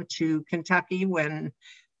 of them to Kentucky when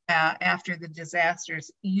after the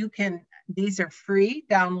disasters. These are free,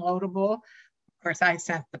 downloadable. Of course, I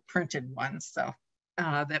sent the printed ones so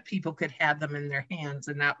that people could have them in their hands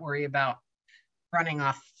and not worry about running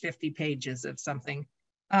off 50 pages of something.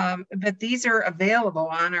 But these are available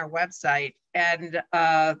on our website. And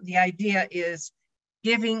the idea is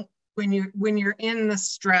when you're in the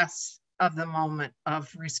stress of the moment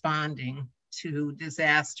of responding to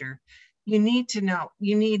disaster, you need to know,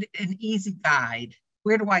 you need an easy guide.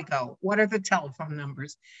 Where do I go? What are the telephone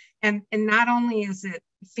numbers? And not only is it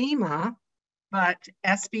FEMA, but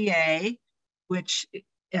SBA, which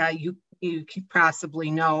you can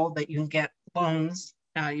possibly know that you can get loans,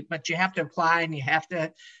 but you have to apply, and you have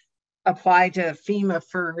to apply to FEMA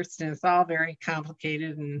first, and it's all very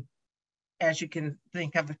complicated. And as you can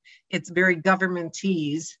think of, it's very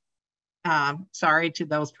governmentese. Sorry to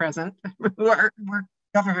those present who are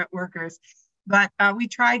government workers, but we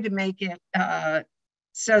tried to make it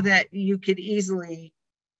so that you could easily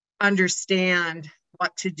understand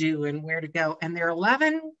what to do and where to go. And there are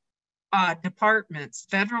 11 departments,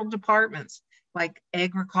 federal departments, like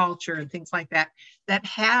agriculture and things like that, that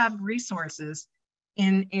have resources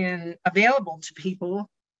available to people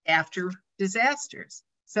after disasters.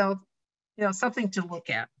 So, you know, something to look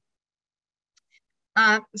at.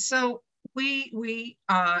 So we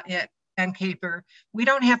at NCAPER, we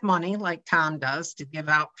don't have money like Tom does to give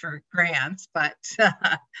out for grants, but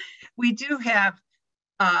we do have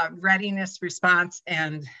readiness, response,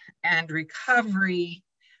 and recovery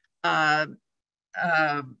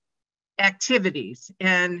activities.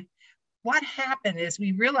 And what happened is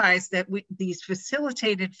we realized that these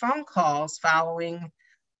facilitated phone calls following,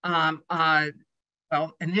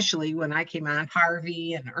 well, initially when I came on,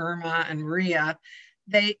 Harvey and Irma and Maria,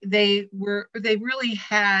 they really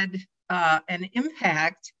had an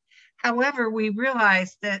impact. However, we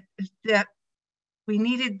realized that we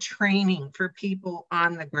needed training for people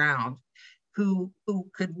on the ground. who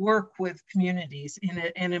could work with communities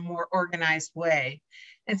in a more organized way.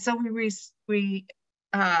 And so we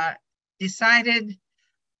decided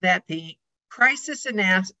that the Crisis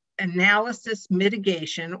Analysis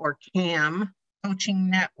Mitigation, or CAM, coaching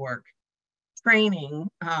network training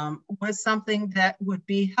was something that would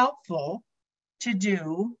be helpful to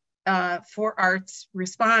do for arts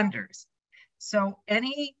responders. So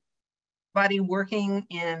anybody working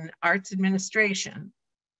in arts administration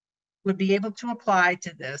would be able to apply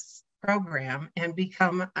to this program and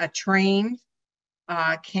become a trained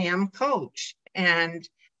CAM coach. And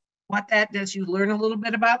what that does, you learn a little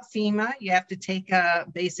bit about FEMA. You have to take a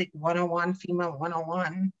basic 101, FEMA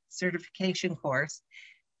 101 certification course.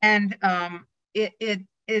 And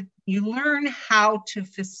you learn how to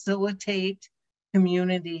facilitate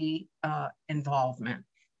community involvement.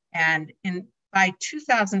 And by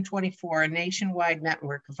 2024, a nationwide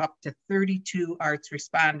network of up to 32 arts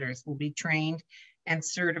responders will be trained and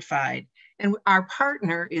certified. And our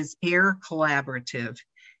partner is AIR Collaborative,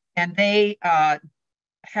 and they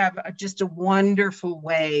have just a wonderful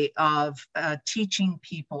way of teaching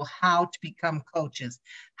people how to become coaches,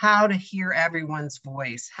 how to hear everyone's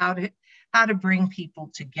voice, how to bring people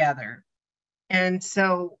together. And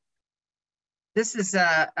so this is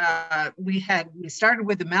we started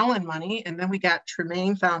with the Mellon money, and then we got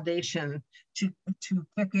Tremaine Foundation to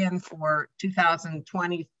kick in for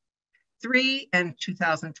 2023 and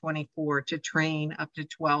 2024 to train up to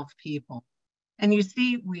 12 people. And you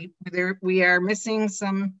see, we are missing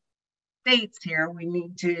some states here. We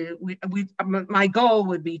need to. My goal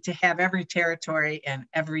would be to have every territory and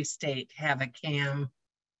every state have a CAM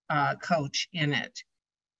coach in it.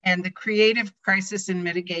 And the Creative Crisis and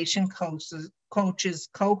Mitigation Coaches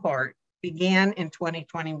cohort began in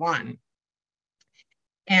 2021.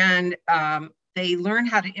 And they learn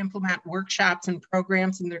how to implement workshops and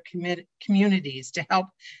programs in their communities to help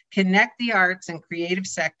connect the arts and creative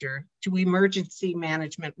sector to emergency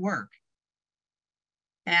management work.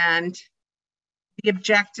 And the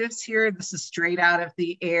objectives here, this is straight out of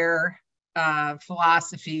the AIR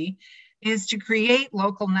philosophy, is to create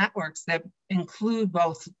local networks that include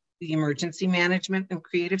both the emergency management and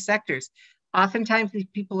creative sectors. Oftentimes these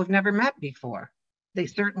people have never met before. They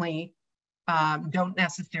certainly don't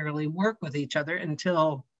necessarily work with each other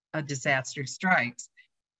until a disaster strikes.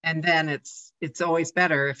 And then it's always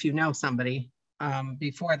better if you know somebody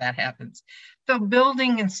before that happens. So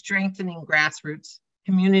building and strengthening grassroots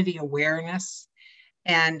community awareness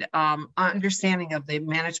and understanding of the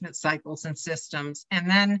management cycles and systems, and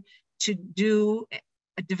then to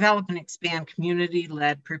develop and expand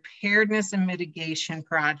community-led preparedness and mitigation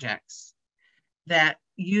projects that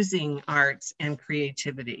using arts and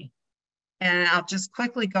creativity. And I'll just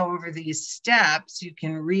quickly go over these steps. You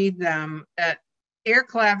can read them. AIR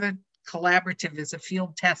Collaborative is a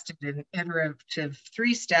field-tested and iterative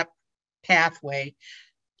three-step pathway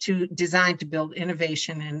designed to build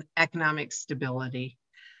innovation and economic stability,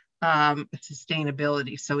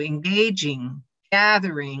 sustainability. So engaging,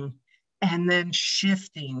 gathering, and then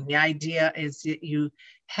shifting. The idea is that you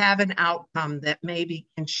have an outcome that maybe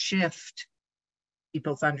can shift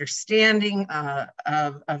people's understanding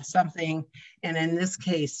of something, and in this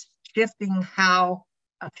case, shifting how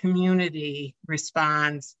a community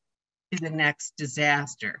responds to the next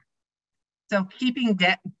disaster. So keeping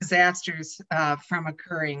disasters from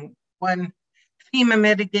occurring. One FEMA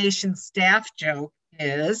mitigation staff joke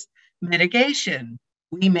is mitigation.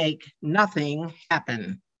 We make nothing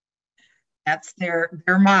happen. That's their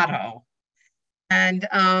motto. And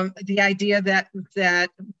the idea that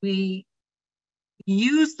we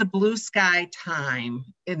use the blue sky time,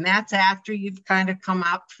 and that's after you've kind of come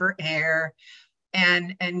up for air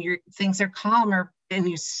and your things are calmer and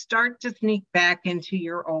you start to sneak back into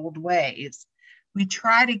your old ways. We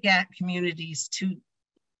try to get communities to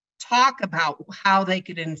talk about how they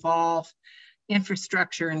could involve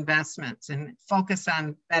infrastructure investments and focus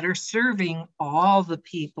on better serving all the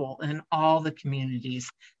people in all the communities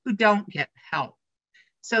who don't get help.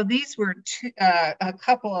 So these were a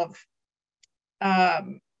couple of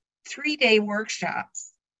 3-day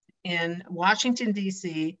workshops in Washington,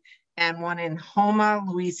 D.C. and one in Houma,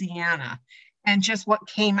 Louisiana. And just what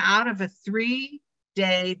came out of a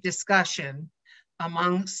 3-day discussion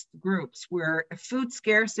amongst groups where food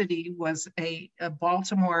scarcity was a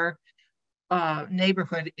Baltimore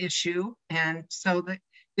neighborhood issue. And so that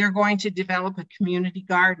they're going to develop a community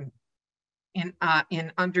garden in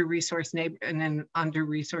under-resourced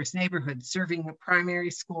neighborhoods, serving a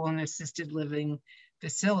primary school and assisted living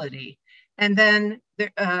facility. And then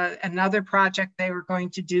another project they were going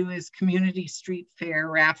to do is community street fair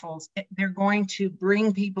raffles. They're going to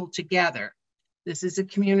bring people together This is a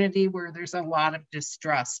community where there's a lot of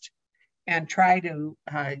distrust, and try to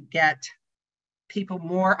get people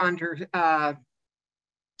more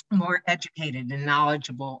more educated and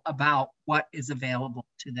knowledgeable about what is available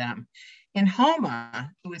to them. In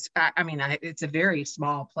Houma, it's a very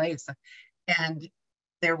small place, and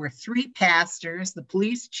there were 3 pastors, the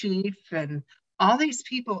police chief, and all these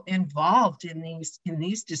people involved in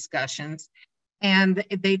these discussions. And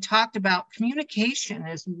they talked about communication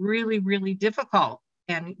is really, really difficult.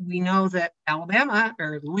 And we know that Alabama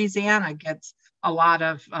or Louisiana gets a lot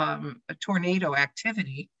of tornado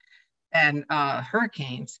activity and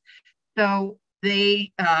hurricanes. So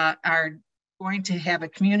they are going to have a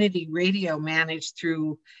community radio managed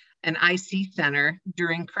through an IC center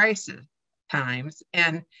during crisis times,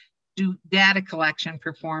 and do data collection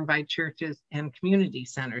performed by churches and community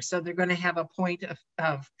centers. So they're going to have a point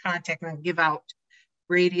of contact and give out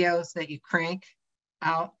radios that you crank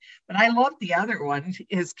out. But I love the other one,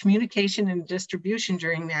 is communication and distribution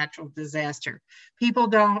during natural disaster. People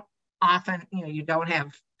don't often, you don't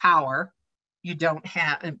have power. You don't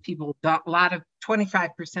have, and people don't, a lot of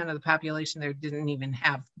 25% of the population there didn't even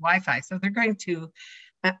have Wi-Fi. So they're going to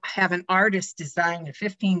have an artist design a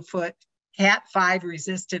 15-foot Cat 5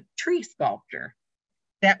 resistant tree sculpture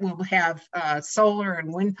that will have solar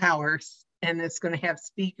and wind power, and it's going to have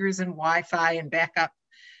speakers and Wi-Fi and backup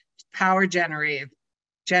power generator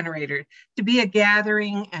to be a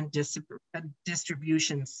gathering and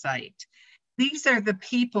distribution site. These are the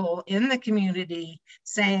people in the community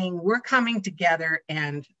saying, we're coming together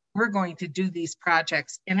and we're going to do these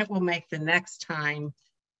projects, and it will make the next time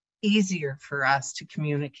easier for us to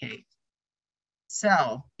communicate.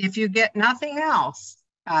 So if you get nothing else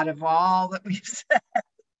out of all that we've said,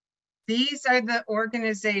 these are the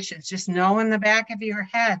organizations. Just know in the back of your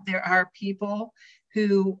head, there are people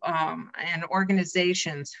who and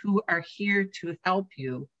organizations who are here to help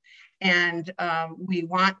you. And we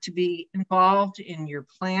want to be involved in your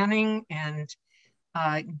planning and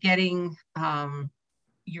getting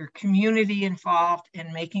your community involved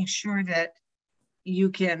and making sure that you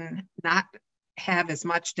can not have as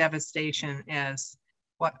much devastation as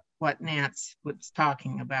what Nanc was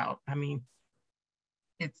talking about. I mean,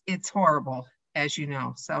 it's horrible, as you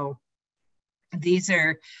know. So these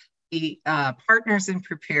are the partners in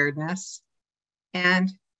preparedness. And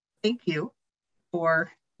thank you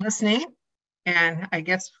for listening. And I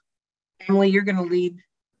guess, Emily, you're going to lead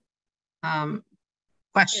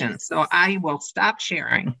questions. So I will stop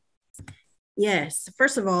sharing. Yes.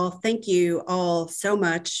 First of all, thank you all so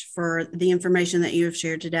much for the information that you have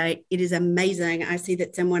shared today. It is amazing. I see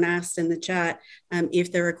that someone asked in the chat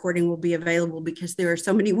if the recording will be available, because there are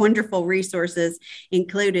so many wonderful resources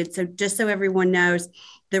included. So just so everyone knows,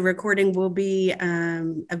 the recording will be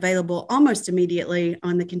available almost immediately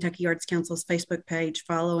on the Kentucky Arts Council's Facebook page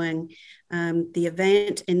following the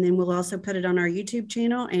event. And then we'll also put it on our YouTube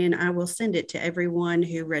channel, and I will send it to everyone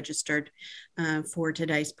who registered for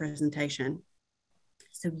today's presentation.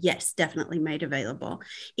 So yes, definitely made available.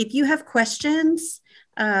 If you have questions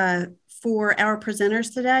for our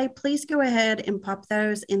presenters today, please go ahead and pop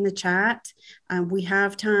those in the chat. We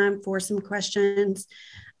have time for some questions.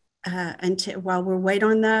 While we're waiting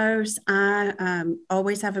on those, I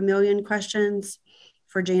always have a million questions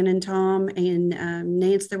for Jan and Tom and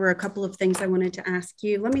Nanc. There were a couple of things I wanted to ask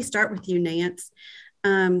you. Let me start with you, Nanc.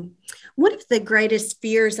 One of the greatest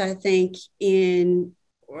fears, I think, in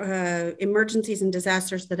emergencies and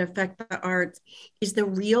disasters that affect the arts is the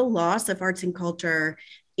real loss of arts and culture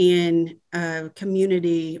in a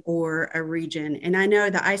community or a region. And I know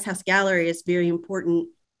the Ice House Gallery is very important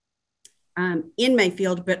in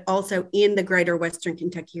Mayfield, but also in the greater Western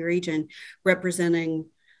Kentucky region, representing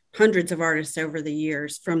hundreds of artists over the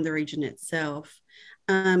years from the region itself.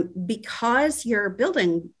 Because your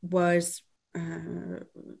building was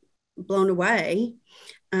blown away,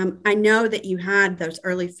 I know that you had those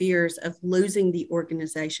early fears of losing the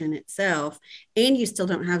organization itself, and you still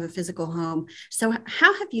don't have a physical home. So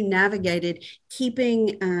how have you navigated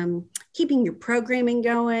keeping your programming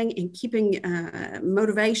going and keeping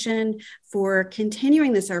motivation for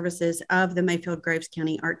continuing the services of the Mayfield Graves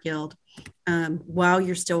County Art Guild while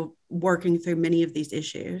you're still working through many of these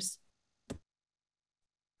issues?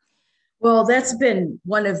 Well, that's been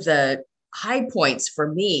one of the high points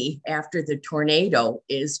for me after the tornado,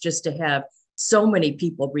 is just to have so many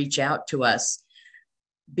people reach out to us.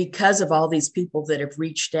 Because of all these people that have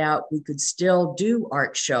reached out, we could still do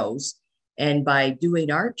art shows. And by doing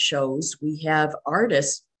art shows, we have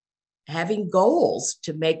artists having goals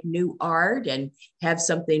to make new art and have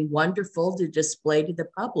something wonderful to display to the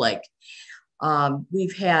public.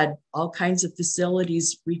 We've had all kinds of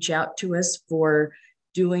facilities reach out to us for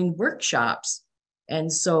doing workshops.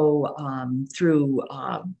 And so through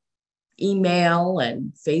email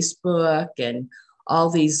and Facebook and all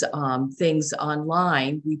these things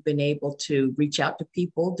online, we've been able to reach out to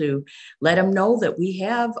people to let them know that we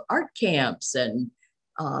have art camps and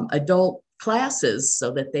adult classes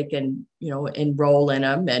so that they can, enroll in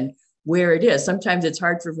them and where it is. Sometimes it's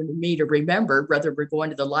hard for me to remember whether we're going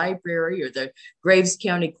to the library or the Graves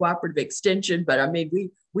County Cooperative Extension, but I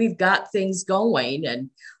mean, we've got things going.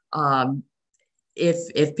 And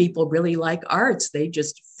if people really like arts, they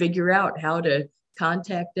just figure out how to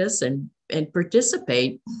contact us and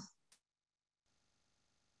participate.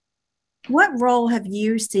 What role have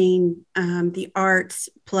you seen the arts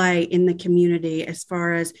play in the community as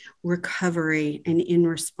far as recovery and in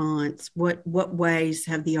response? What ways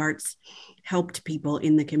have the arts helped people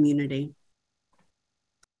in the community?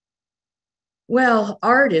 Well,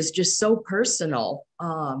 art is just so personal.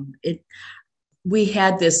 We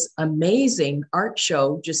had this amazing art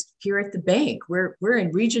show just here at the bank. We're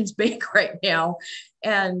in Regions Bank right now,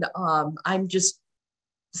 and I'm just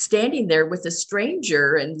standing there with a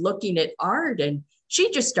stranger and looking at art, and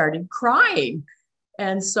she just started crying.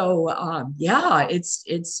 And so, yeah,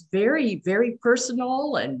 it's very, very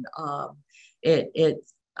personal, and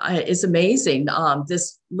it's amazing.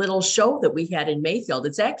 This little show that we had in Mayfield,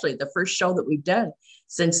 it's actually the first show that we've done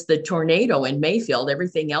since the tornado in Mayfield.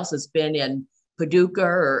 Everything else has been in Paducah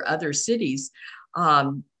or other cities.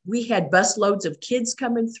 We had busloads of kids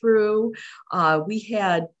coming through. We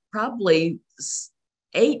had probably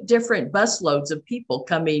 8 different busloads of people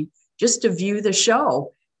coming just to view the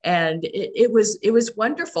show. And it was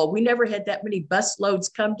wonderful. We never had that many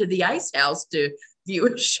busloads come to the Ice House to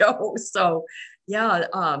view a show. So yeah,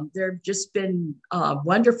 there have just been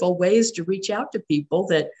wonderful ways to reach out to people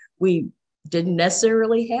that we didn't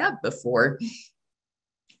necessarily have before.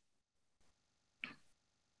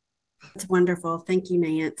 That's wonderful. Thank you,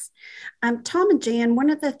 Nanc. Tom and Jan, one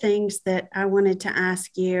of the things that I wanted to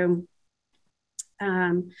ask you,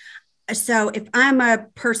 so if I'm a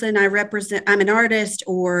person, I'm an artist,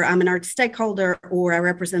 or I'm an arts stakeholder, or I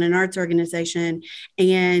represent an arts organization,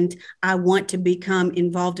 and I want to become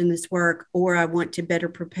involved in this work, or I want to better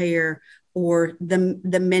prepare, or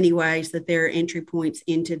the many ways that there are entry points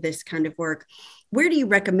into this kind of work, where do you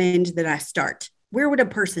recommend that I start? Where would a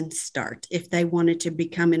person start if they wanted to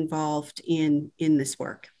become involved in this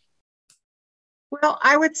work? Well,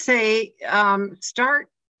 I would say start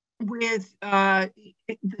with the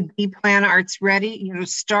Plan Arts Ready.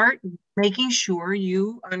 Start making sure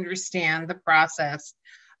you understand the process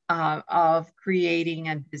of creating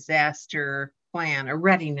a disaster plan, a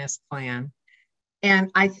readiness plan.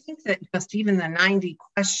 And I think that just even the 90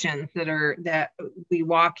 questions that we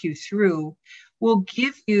walk you through will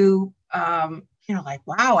give you like,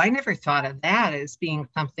 wow, I never thought of that as being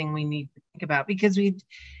something we need to think about, because you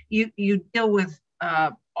deal with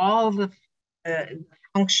all the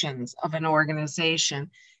functions of an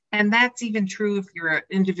organization. And that's even true if you're an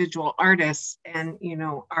individual artist and,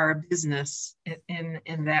 are a business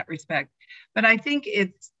in that respect. But I think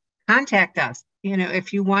it's contact us,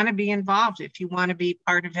 if you want to be involved, if you want to be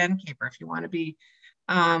part of NCAPER, if you want to be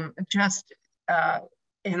and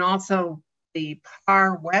also the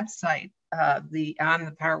PAR website, on the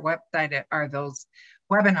PAR website are those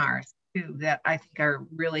webinars too that I think are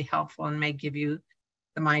really helpful and may give you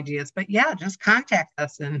some ideas. But yeah, just contact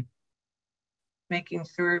us and making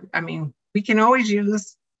sure. I mean, we can always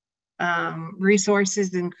use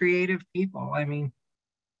resources and creative people. I mean,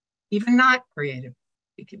 even not creative,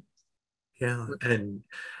 we can. Yeah, and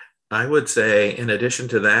I would say, in addition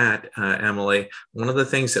to that, Emily, one of the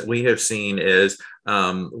things that we have seen is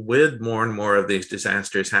with more and more of these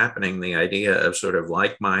disasters happening, the idea of sort of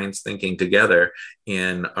like minds thinking together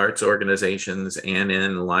in arts organizations and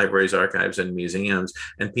in libraries, archives, and museums,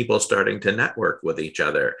 and people starting to network with each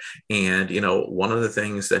other. And, one of the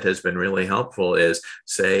things that has been really helpful is,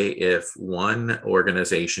 say, if one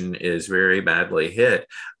organization is very badly hit,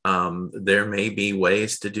 there may be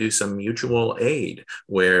ways to do some mutual aid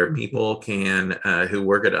where people can, who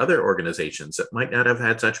work at other organizations that might not have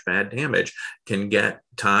had such bad damage, can get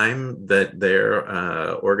time that their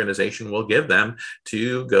organization will give them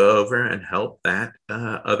to go over and help that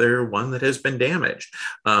other one that has been damaged.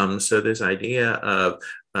 So this idea of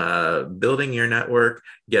building your network,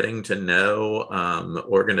 getting to know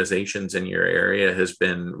organizations in your area has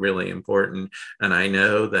been really important. And I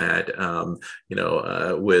know that,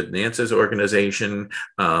 with Nance's organization,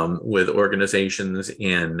 with organizations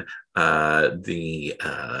in the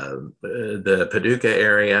Paducah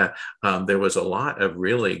area, there was a lot of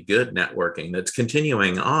really good networking that's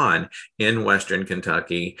continuing on in Western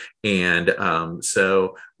Kentucky. And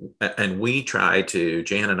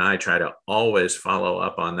Jan and I try to always follow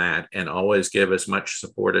up on that and always give as much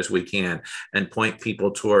support as we can and point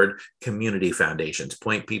people toward community foundations,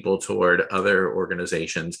 point people toward other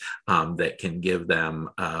organizations that can give them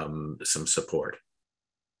some support.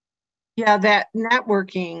 Yeah, that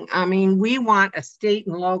networking. I mean, we want a state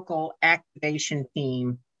and local activation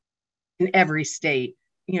team in every state,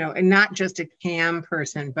 and not just a CAM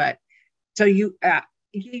person, but so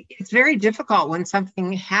it's very difficult when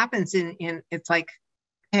something happens in it's like,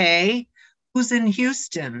 hey, who's in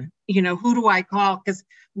Houston? Who do I call? Because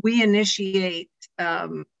we initiate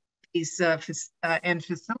these and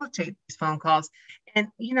facilitate these phone calls. And,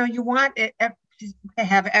 you want it to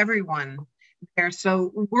have everyone there.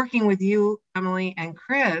 So working with you, Emily and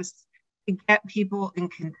Chris, to get people in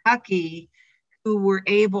Kentucky who were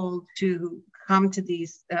able to come to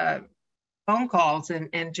these phone calls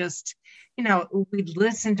and just, we'd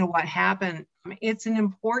listen to what happened. I mean, it's an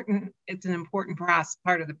important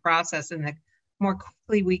part of the process, and the more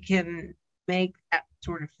quickly we can make that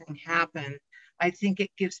sort of thing happen, I think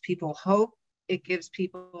it gives people hope. It gives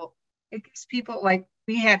people like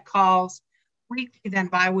we had calls weekly, then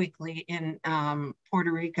biweekly in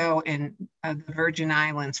Puerto Rico and the Virgin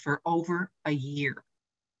Islands for over a year.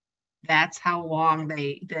 That's how long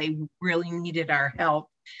they really needed our help.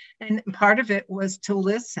 And part of it was to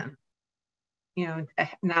listen,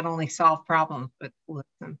 not only solve problems, but listen.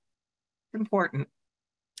 It's important.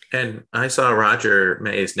 And I saw Roger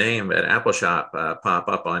May's name at Appleshop pop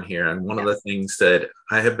up on here. And one of the things that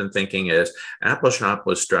I have been thinking is Appleshop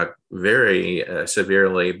was struck very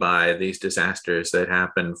severely by these disasters that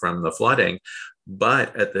happened from the flooding.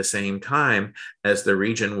 But at the same time, as the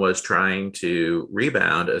region was trying to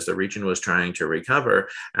rebound, as the region was trying to recover,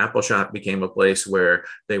 Appleshop became a place where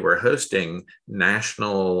they were hosting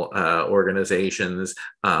national organizations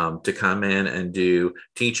to come in and do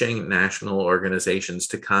teaching, national organizations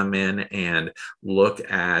to come in and look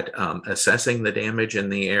at assessing the damage in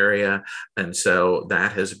the area. And so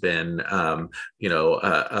that has been,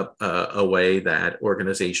 a way that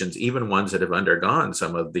organizations, even ones that have undergone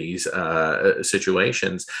some of these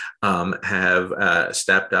situations, have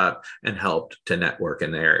stepped up and helped to network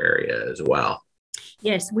in their area as well.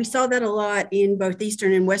 Yes, we saw that a lot in both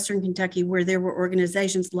Eastern and Western Kentucky, where there were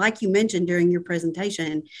organizations, like you mentioned during your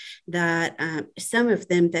presentation, that some of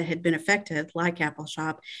them that had been affected, like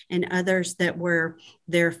Appleshop, and others that were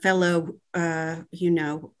their fellow,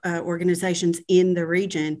 organizations in the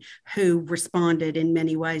region who responded in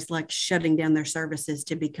many ways, like shutting down their services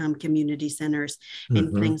to become community centers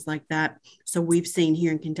and things like that. So we've seen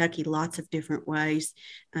here in Kentucky lots of different ways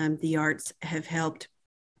the arts have helped.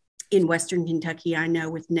 In Western Kentucky, I know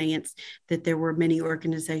with Nanc that there were many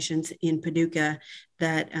organizations in Paducah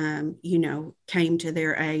that, came to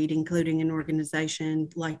their aid, including an organization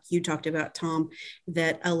like you talked about, Tom,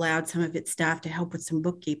 that allowed some of its staff to help with some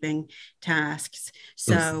bookkeeping tasks.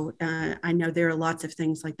 So I know there are lots of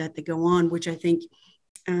things like that go on, which I think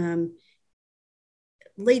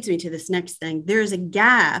leads me to this next thing. There's a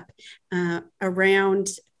gap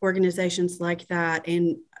around organizations like that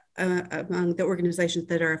and among the organizations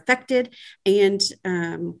that are affected and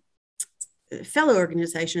fellow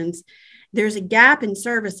organizations. There's a gap in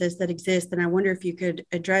services that exist, and I wonder if you could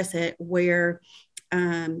address it, where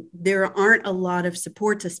there aren't a lot of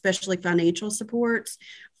supports, especially financial supports,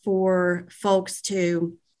 for folks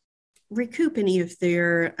to recoup any of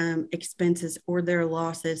their expenses or their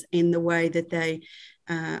losses in the way that they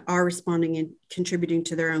are responding and contributing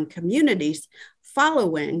to their own communities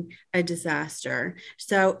following a disaster.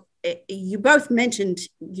 So you both mentioned,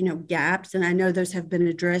 gaps, and I know those have been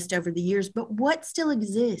addressed over the years, but what still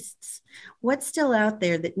exists? What's still out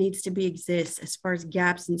there that needs to exists as far as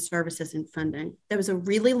gaps in services and funding? That was a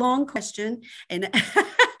really long question, and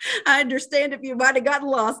I understand if you might have gotten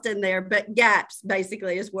lost in there, but gaps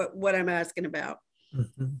basically is what I'm asking about.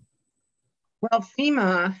 Well,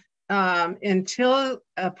 FEMA, until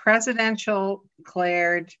a presidential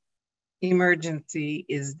declared emergency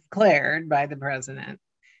is declared by the president,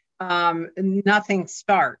 nothing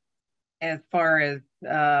starts as far as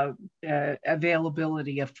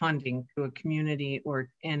availability of funding to a community,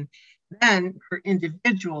 and then for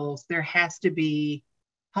individuals, there has to be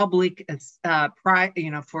public,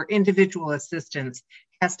 for individual assistance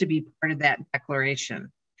has to be part of that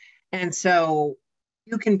declaration. And so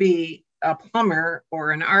you can be a plumber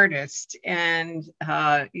or an artist, and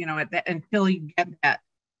until you get that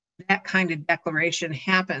kind of declaration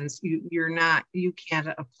happens, you can't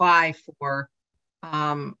apply for,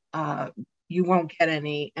 you won't get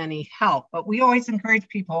any help. But we always encourage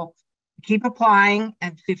people to keep applying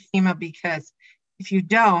and to FEMA, because if you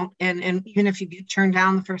don't, and even if you get turned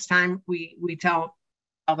down the first time, we tell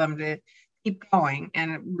them to keep going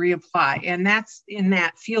and reapply. And that's in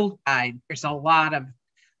that field guide. There's a lot of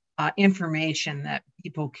information that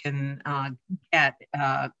people can get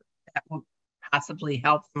that will possibly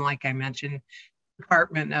help them. Like I mentioned,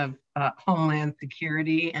 Department of Homeland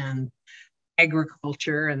Security and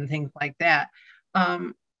agriculture and things like that.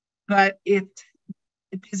 But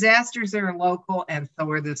disasters are local, and so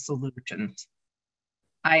are the solutions.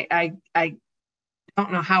 I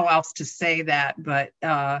don't know how else to say that, but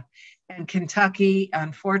and Kentucky,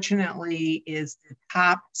 unfortunately, is the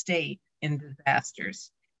top state in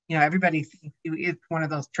disasters. Everybody thinks it's one of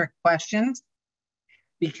those trick questions,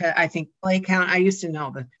 because I think Clay County, I used to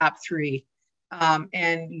know the top three,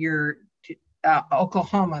 and your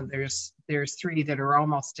Oklahoma, there's three that are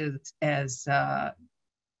almost as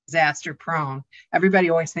disaster prone. Everybody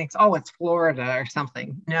always thinks, oh, it's Florida or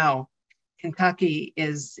something. No, Kentucky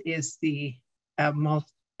is the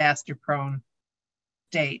most disaster prone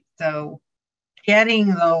state. So getting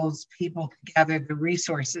those people together, the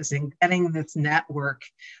resources, and getting this network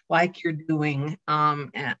like you're doing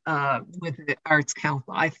with the Arts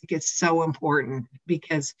Council, I think it's so important,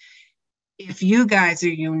 because if you guys are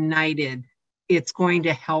united, it's going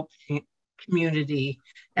to help the community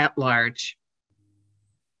at large.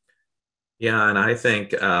 Yeah, and I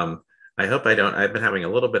think, I hope I've been having a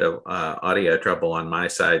little bit of audio trouble on my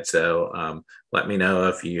side, so let me know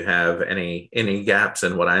if you have any gaps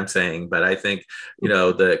in what I'm saying. But I think,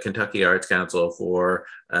 the Kentucky Arts Council for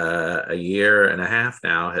a year and a half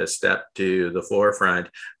now has stepped to the forefront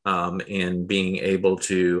in being able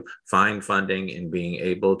to find funding and being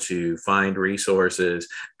able to find resources.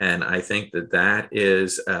 And I think that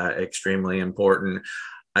is extremely important.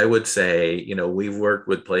 I would say, we've worked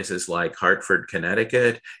with places like Hartford,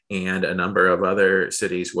 Connecticut, and a number of other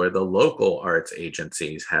cities where the local arts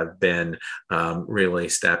agencies have been really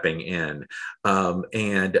stepping in.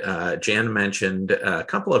 And Jan mentioned a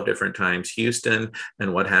couple of different times Houston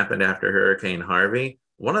and what happened after Hurricane Harvey.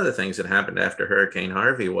 One of the things that happened after Hurricane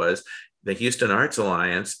Harvey was the Houston Arts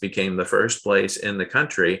Alliance became the first place in the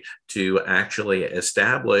country to actually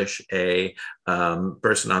establish a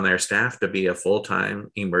person on their staff to be a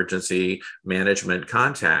full-time emergency management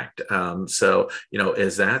contact. So,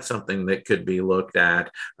 is that something that could be looked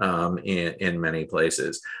at in many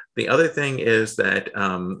places? The other thing is that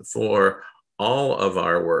for all of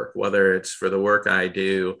our work, whether it's for the work I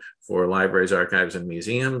do for libraries, archives, and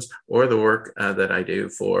museums, or the work that I do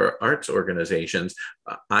for arts organizations,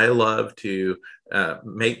 I love to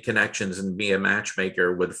make connections and be a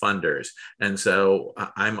matchmaker with funders. And so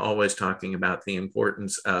I'm always talking about the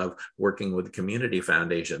importance of working with community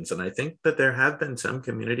foundations. And I think that there have been some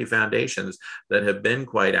community foundations that have been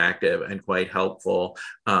quite active and quite helpful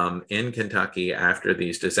in Kentucky after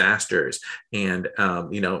these disasters. And,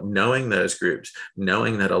 knowing those groups,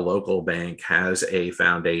 knowing that a local bank has a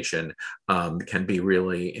foundation can be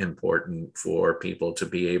really important for people to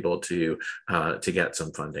be able to get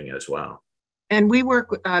some funding as well. And we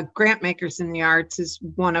work with Grant Makers in the Arts is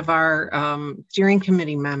one of our steering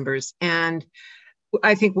committee members. And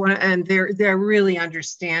I think they're really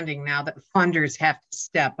understanding now that funders have to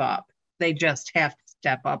step up. They just have to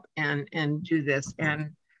step up and do this.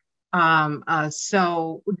 And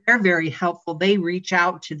so they're very helpful. They reach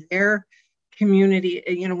out to their community,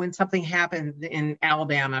 when something happens in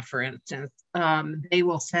Alabama, for instance, they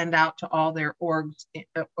will send out to all their orgs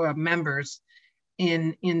members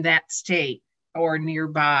in that state or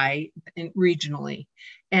nearby regionally.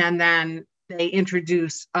 And then they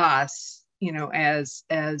introduce us,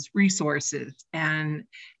 as resources. And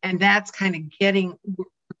that's kind of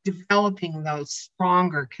developing those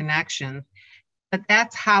stronger connections. But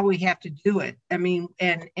that's how we have to do it. I mean,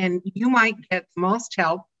 and you might get the most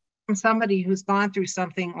help from somebody who's gone through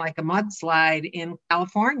something like a mudslide in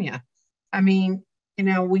California. I mean,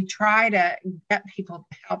 we try to get people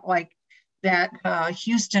to help, like that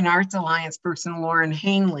Houston Arts Alliance person, Lauren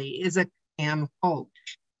Hanley, is a CAM coach.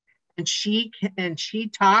 And she's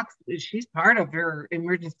part of her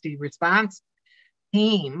emergency response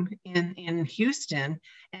team in Houston.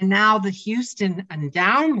 And now the Houston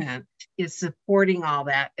Endowment is supporting all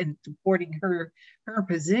that and supporting her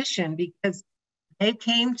position, because they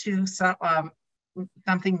came to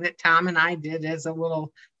something that Tom and I did as a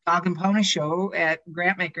little dog and pony show at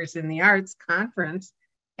Grantmakers in the Arts conference.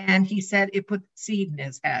 And he said it put the seed in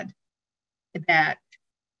his head that,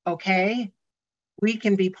 okay, we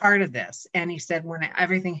can be part of this. And he said when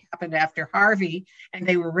everything happened after Harvey and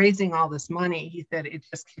they were raising all this money, he said it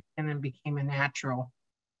just kicked in and became a natural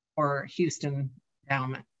for Houston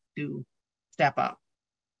Endowment to step up.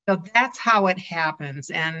 So that's how it happens.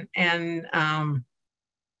 And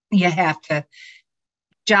you have to,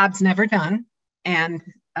 job's never done. And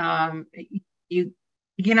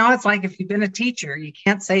you know, it's like if you've been a teacher, you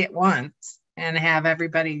can't say it once and have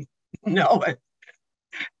everybody know it,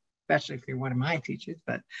 especially if you're one of my teachers.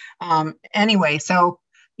 But anyway, so,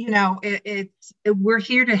 you know, we're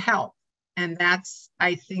here to help. And that's,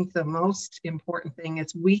 I think, the most important thing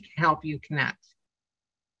is we can help you connect.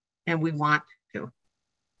 And we want to.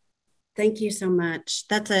 Thank you so much.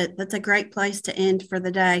 That's a great place to end for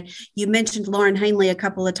the day. You mentioned Lauren Hanley a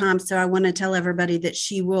couple of times, so I want to tell everybody that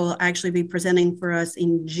she will actually be presenting for us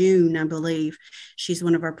in June, I believe. She's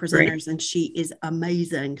one of our presenters, Great. And she is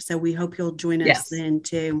amazing. So we hope you'll join us then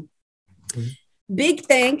too. Mm-hmm. Big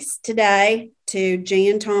thanks today to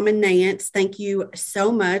Jan, Tom, and Nanc. Thank you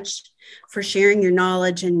so much for sharing your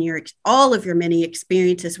knowledge and all of your many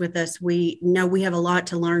experiences with us. We know we have a lot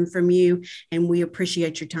to learn from you, and we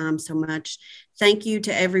appreciate your time so much. Thank you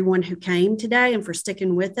to everyone who came today and for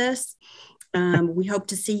sticking with us. We hope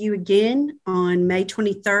to see you again on May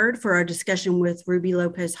 23rd for our discussion with Ruby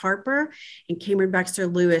Lopez Harper and Cameron Baxter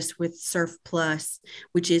Lewis with Surf Plus,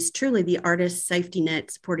 which is truly the artist safety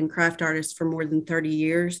net supporting craft artists for more than 30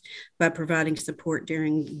 years by providing support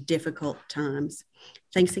during difficult times.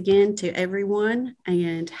 Thanks again to everyone,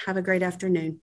 and have a great afternoon.